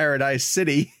reunion of Paradise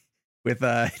City with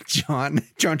John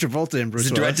Travolta and Bruce Willis.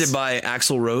 Is it directed by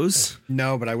Axl Rose?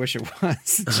 No, but I wish it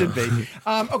was. It should be.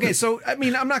 Okay, so I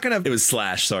mean, I'm not gonna. It was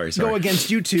Slash. Sorry. Go against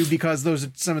you two, because those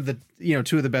are some of the, you know,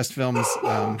 2 of the best films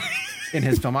in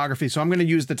his filmography. So I'm going to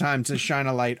use the time to shine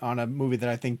a light on a movie that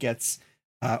I think gets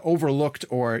overlooked,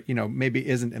 or, you know, maybe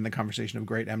isn't in the conversation of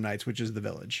great M. Nights, which is The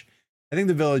Village. I think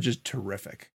The Village is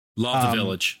terrific. Love The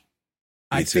Village.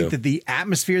 I think that the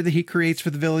atmosphere that he creates for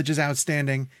The Village is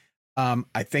outstanding.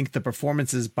 I think the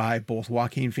performances by both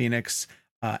Joaquin Phoenix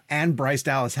and Bryce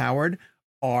Dallas Howard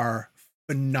are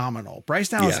phenomenal. Bryce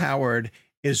Dallas Howard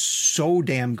is so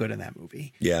damn good in that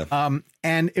movie. Yeah.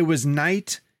 And it was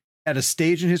Night at a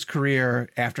stage in his career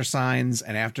after Signs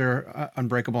and after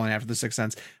Unbreakable and after The Sixth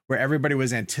Sense, where everybody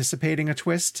was anticipating a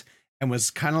twist and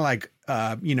was kind of like,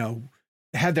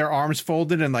 had their arms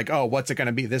folded and like, oh, what's it going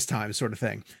to be this time, sort of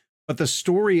thing. But the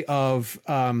story of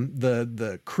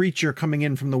the creature coming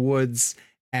in from the woods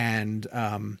and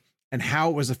how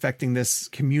it was affecting this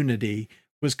community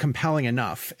was compelling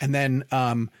enough. And then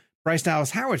Bryce Dallas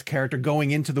Howard's character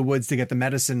going into the woods to get the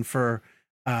medicine for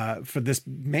this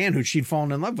man who she'd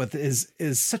fallen in love with is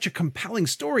such a compelling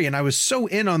story. And I was so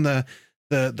in on the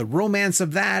romance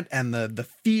of that and the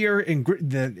fear and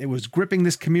it was gripping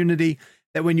this community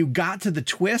that when you got to the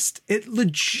twist, it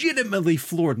legitimately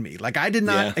floored me. Like I did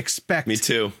not expect me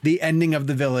too. The ending of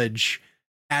The Village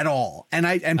at all. And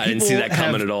I didn't see that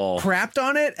coming at all. Crapped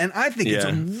on it. And I think it's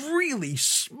a really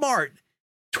smart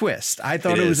twist. I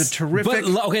thought it was a terrific.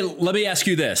 But, okay, let me ask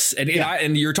you this,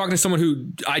 and you're talking to someone who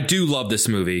I do love this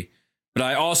movie, but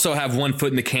I also have one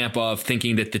foot in the camp of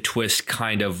thinking that the twist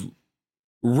kind of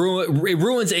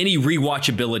ruins any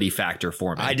rewatchability factor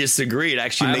for me. I disagree. It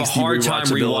actually makes a hard time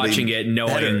rewatching it,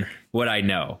 knowing what I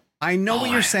know. I know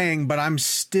what you're saying, but I'm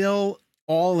still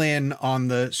all in on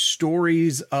the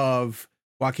stories of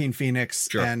Joaquin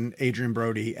Phoenix and Adrian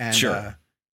Brody and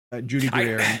Judy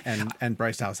Greer and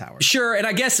Bryce Dallas Howard. Sure. And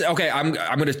I guess, okay, I'm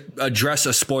going to address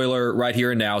a spoiler right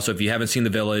here and now. So if you haven't seen The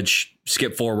Village,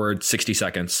 skip forward 60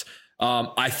 seconds.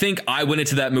 I think I went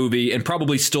into that movie and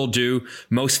probably still do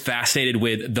most fascinated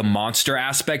with the monster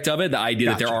aspect of it. The idea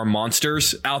that there are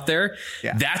monsters out there.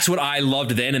 Yeah. That's what I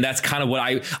loved then. And that's kind of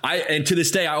what and to this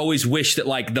day, I always wish that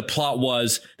like the plot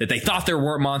was that they thought there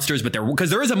weren't monsters, but because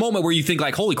there is a moment where you think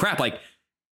like, holy crap, like,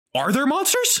 are there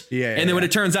monsters? Yeah. And then when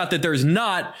it turns out that there's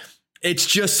not, it's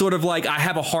just sort of like I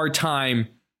have a hard time.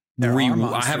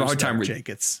 Jake,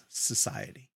 it's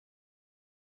society.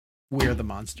 We're the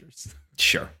monsters.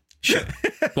 Sure.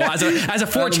 Well, as a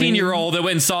 14-year-old that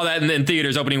went and saw that in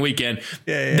theaters opening weekend,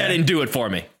 that didn't do it for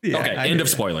me. Yeah, okay. End of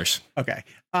spoilers. Okay.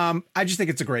 I just think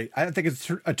it's I think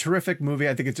it's a terrific movie.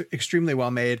 I think it's extremely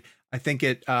well made. I think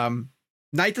it.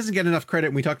 Knight doesn't get enough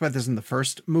credit. We talked about this in the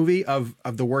first movie of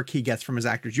the work he gets from his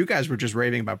actors. You guys were just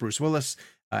raving about Bruce Willis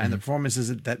and the performances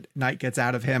that Knight gets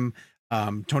out of him.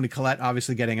 Toni Collette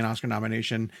obviously getting an Oscar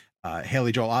nomination.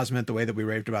 Haley Joel Osment, the way that we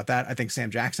raved about that. I think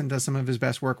Sam Jackson does some of his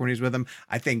best work when he's with him.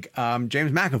 I think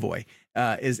James McAvoy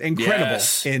is incredible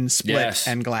in Split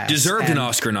and Glass. Deserved an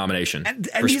Oscar nomination. And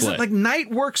he's Split. Like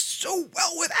Knight works so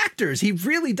well with actors. He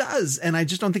really does. And I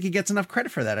just don't think he gets enough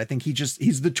credit for that. I think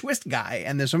he's the twist guy.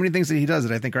 And there's so many things that he does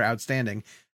that I think are outstanding.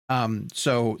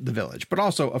 So The Village, but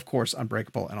also, of course,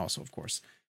 Unbreakable, and also, of course,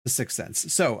 The Sixth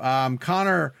Sense. So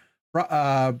Connor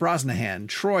Brosnahan,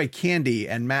 Troy Candy,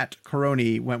 and Matt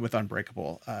Caroni went with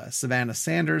Unbreakable. Savannah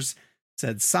Sanders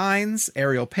said Signs.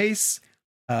 Ariel Pace,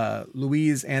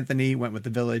 Louise Anthony went with The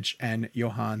Village, and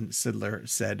Johan Sidler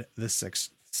said The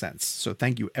Sixth Sense. So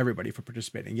thank you everybody for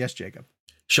participating. Yes, Jacob.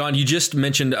 Sean, you just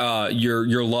mentioned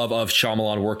your love of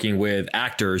Shyamalan working with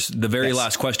actors. The very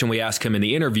last question we asked him in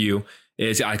the interview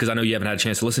is, because I know you haven't had a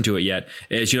chance to listen to it yet,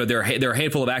 is, there are a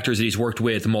handful of actors that he's worked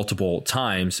with multiple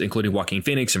times, including Joaquin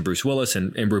Phoenix and Bruce Willis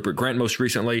and Rupert Grint most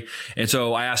recently. And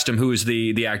so I asked him who is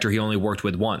the actor he only worked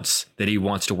with once that he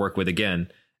wants to work with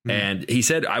again. And he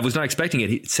said, I was not expecting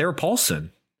it. Sarah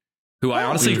Paulson, who I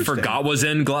honestly forgot was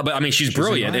in Glass. But I mean, she's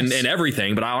brilliant in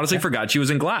everything, but I honestly forgot she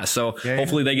was in Glass. So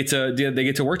hopefully they get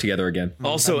to work together again.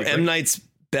 Also, M. Night's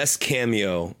best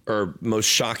cameo or most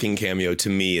shocking cameo to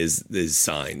me is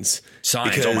Signs.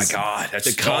 Signs. Oh my God.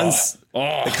 That's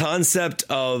the concept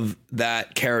of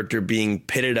that character being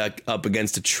pitted up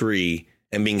against a tree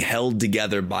and being held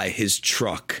together by his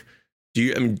truck.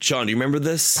 Sean, do you remember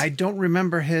this? I don't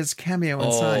remember his cameo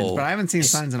in Signs, but I haven't seen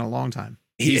Signs in a long time.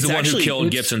 He's the one who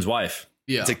killed Gibson's wife.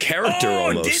 Yeah. It's a character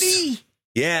almost. Did he?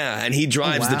 Yeah, and he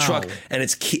drives the truck, and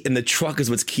and the truck is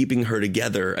what's keeping her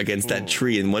together against that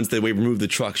tree. And once they remove the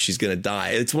truck, she's gonna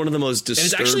die. It's one of the most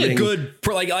disturbing. And it's actually a good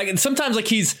and sometimes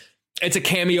it's a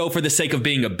cameo for the sake of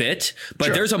being a bit,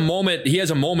 but there's a moment, he has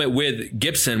a moment with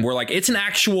Gibson where it's an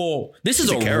actual, this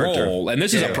is a role and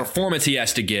this is a performance he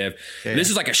has to give. Yeah. This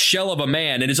is like a shell of a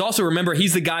man. And it's also, remember,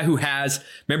 he's the guy who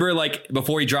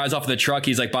before he drives off the truck,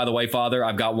 he's like, by the way, Father,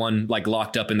 I've got one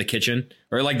locked up in the kitchen,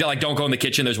 or don't go in the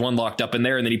kitchen. There's one locked up in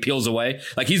there. And then he peels away.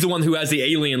 He's the one who has the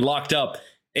alien locked up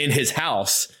in his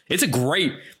house. It's a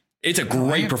great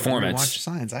performance. Watch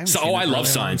Signs. I love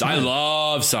Signs. I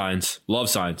love Signs. Love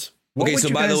Signs. What would you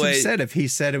guys have said if he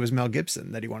said it was Mel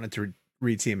Gibson that he wanted to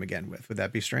re-team again with? Would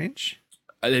that be strange?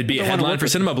 It'd be a headline for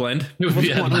Cinema Blend. It would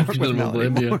be a headline for Cinema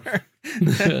Blend,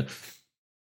 yeah.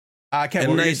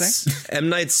 Kevin, M.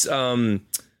 Night's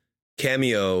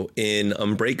cameo in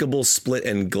Unbreakable, Split,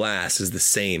 and Glass is the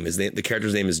same. The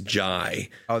character's name is Jai.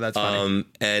 Oh, that's funny.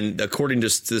 And according to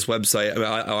this website,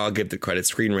 I'll give the credit,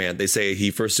 Screen Rant, they say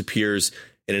he first appears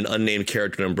in an unnamed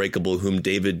character in Unbreakable, whom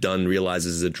David Dunn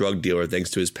realizes is a drug dealer thanks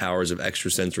to his powers of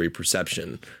extrasensory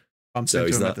perception. Bumps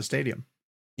into him at the stadium.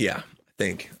 Yeah, I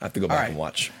think. I have to go back and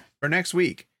watch. For next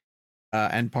week,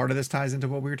 and part of this ties into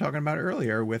what we were talking about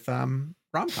earlier with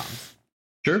rom-coms.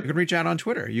 Sure. You can reach out on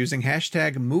Twitter using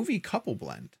hashtag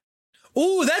 #MovieCoupleBlend.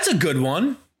 Oh, that's a good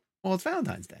one. Well, it's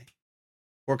Valentine's Day.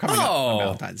 We're coming up on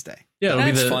Valentine's Day. Yeah,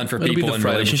 that's fun for people in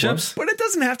relationships. But it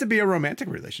doesn't have to be a romantic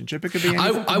relationship. It could be.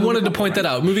 I wanted to point that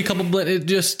out. Movie couple blend. It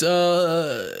just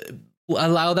allow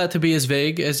that to be as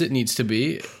vague as it needs to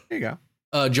be. There you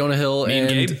go. Jonah Hill Me and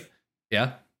Gabe?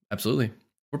 Yeah, absolutely.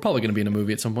 We're probably going to be in a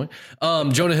movie at some point.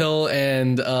 Jonah Hill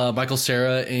and Michael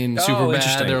Cera in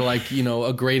Superbad. They're like,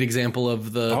 a great example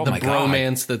of the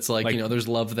bromance that's like, there's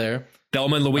love there.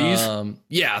 Thelma and Louise?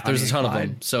 There's a ton of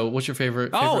them. So what's your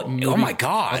favorite movie? Oh my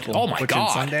God. Butch and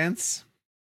Sundance?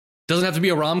 Doesn't have to be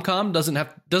a rom-com. Doesn't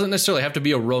necessarily have to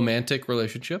be a romantic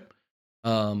relationship.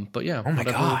 But yeah. Oh my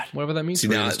God. Whatever that means. See,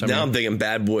 now I'm thinking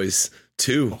Bad Boys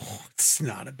 2. Oh, it's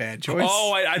not a bad choice.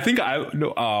 Oh, I think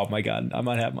oh my God. I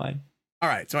might have mine. All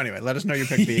right. So anyway, let us know your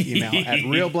pick via email at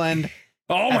realblend.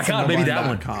 Oh my God. Maybe that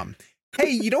one. Hey,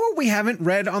 you know what we haven't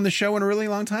read on the show in a really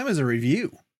long time is a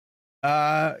review.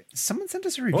 Someone sent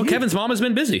us a review. Well, Kevin's mom has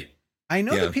been busy. I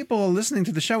know that people are listening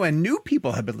to the show and new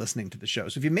people have been listening to the show.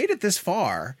 So if you made it this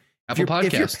far, if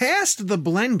you're past the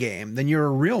blend game, then you're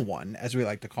a real one, as we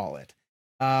like to call it.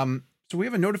 So we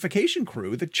have a notification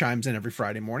crew that chimes in every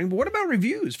Friday morning. But what about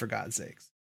reviews, for God's sakes?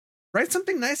 Write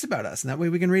something nice about us, and that way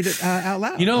we can read it out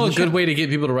loud. A good way to get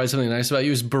people to write something nice about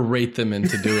you is berate them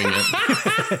into doing it.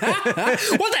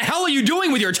 What the hell are you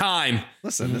doing with your time?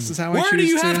 Listen, this is how Where do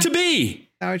you have to be?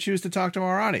 How I choose to talk to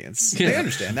our audience. They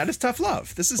understand. That is tough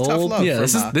love. This is tough love. Yeah,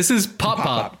 this is Pop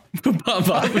Pop.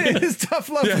 It is tough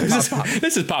love.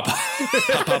 This is Pop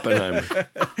Pop. Oppenheimer.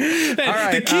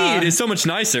 The key is so much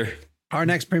nicer. Our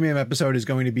next premium episode is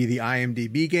going to be the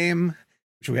IMDb game,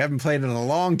 which we haven't played in a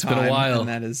long time. It's been a while. And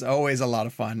that is always a lot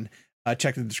of fun.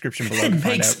 Check the description below to It find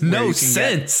makes out where no you can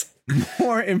sense. get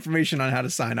more information on how to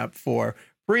sign up for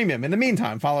premium. In the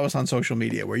meantime, follow us on social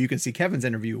media where you can see Kevin's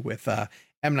interview with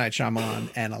M. Night Shyamalan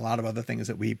and a lot of other things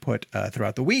that we put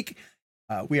throughout the week.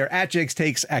 We are at Jake's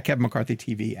Takes, at Kevin McCarthy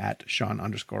TV, at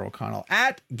Sean_O'Connell,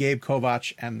 at Gabe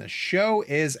Kovach, and the show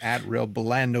is at Real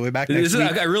Blend. We'll be back next week.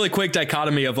 This is a really quick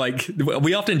dichotomy of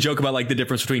we often joke about the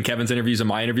difference between Kevin's interviews and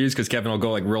my interviews, because Kevin will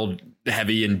go real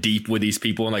heavy and deep with these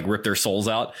people and rip their souls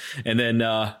out. And then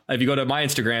if you go to my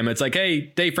Instagram, it's hey,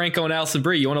 Dave Franco and Allison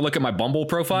Brie, you want to look at my Bumble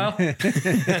profile?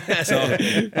 So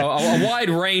a wide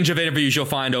range of interviews you'll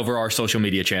find over our social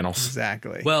media channels.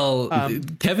 Exactly. Well,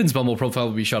 Kevin's Bumble profile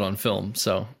will be shot on film.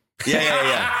 So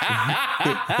Yeah.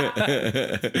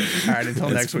 All right, until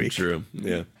next week. True.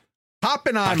 Yeah.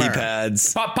 Poppenheimer. Hockey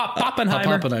pads.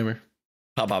 Poppenheimer.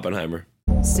 Oppenheimer.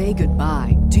 Say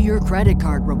goodbye to your credit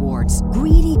card rewards.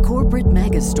 Greedy corporate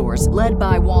mega stores, led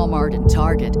by Walmart and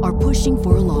Target, are pushing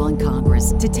for a law in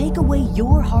Congress to take away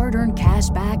your hard-earned cash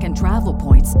back and travel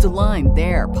points to line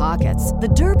their pockets. The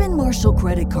Durbin-Marshall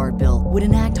credit card bill would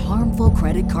enact harmful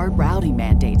credit card routing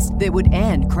mandates that would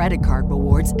end credit card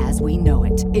rewards as we know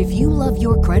it. If you love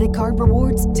your credit card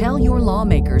rewards, tell your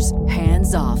lawmakers,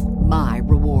 hands off my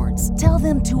rewards. Tell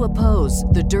them to oppose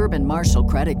the Durbin-Marshall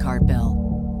credit card bill.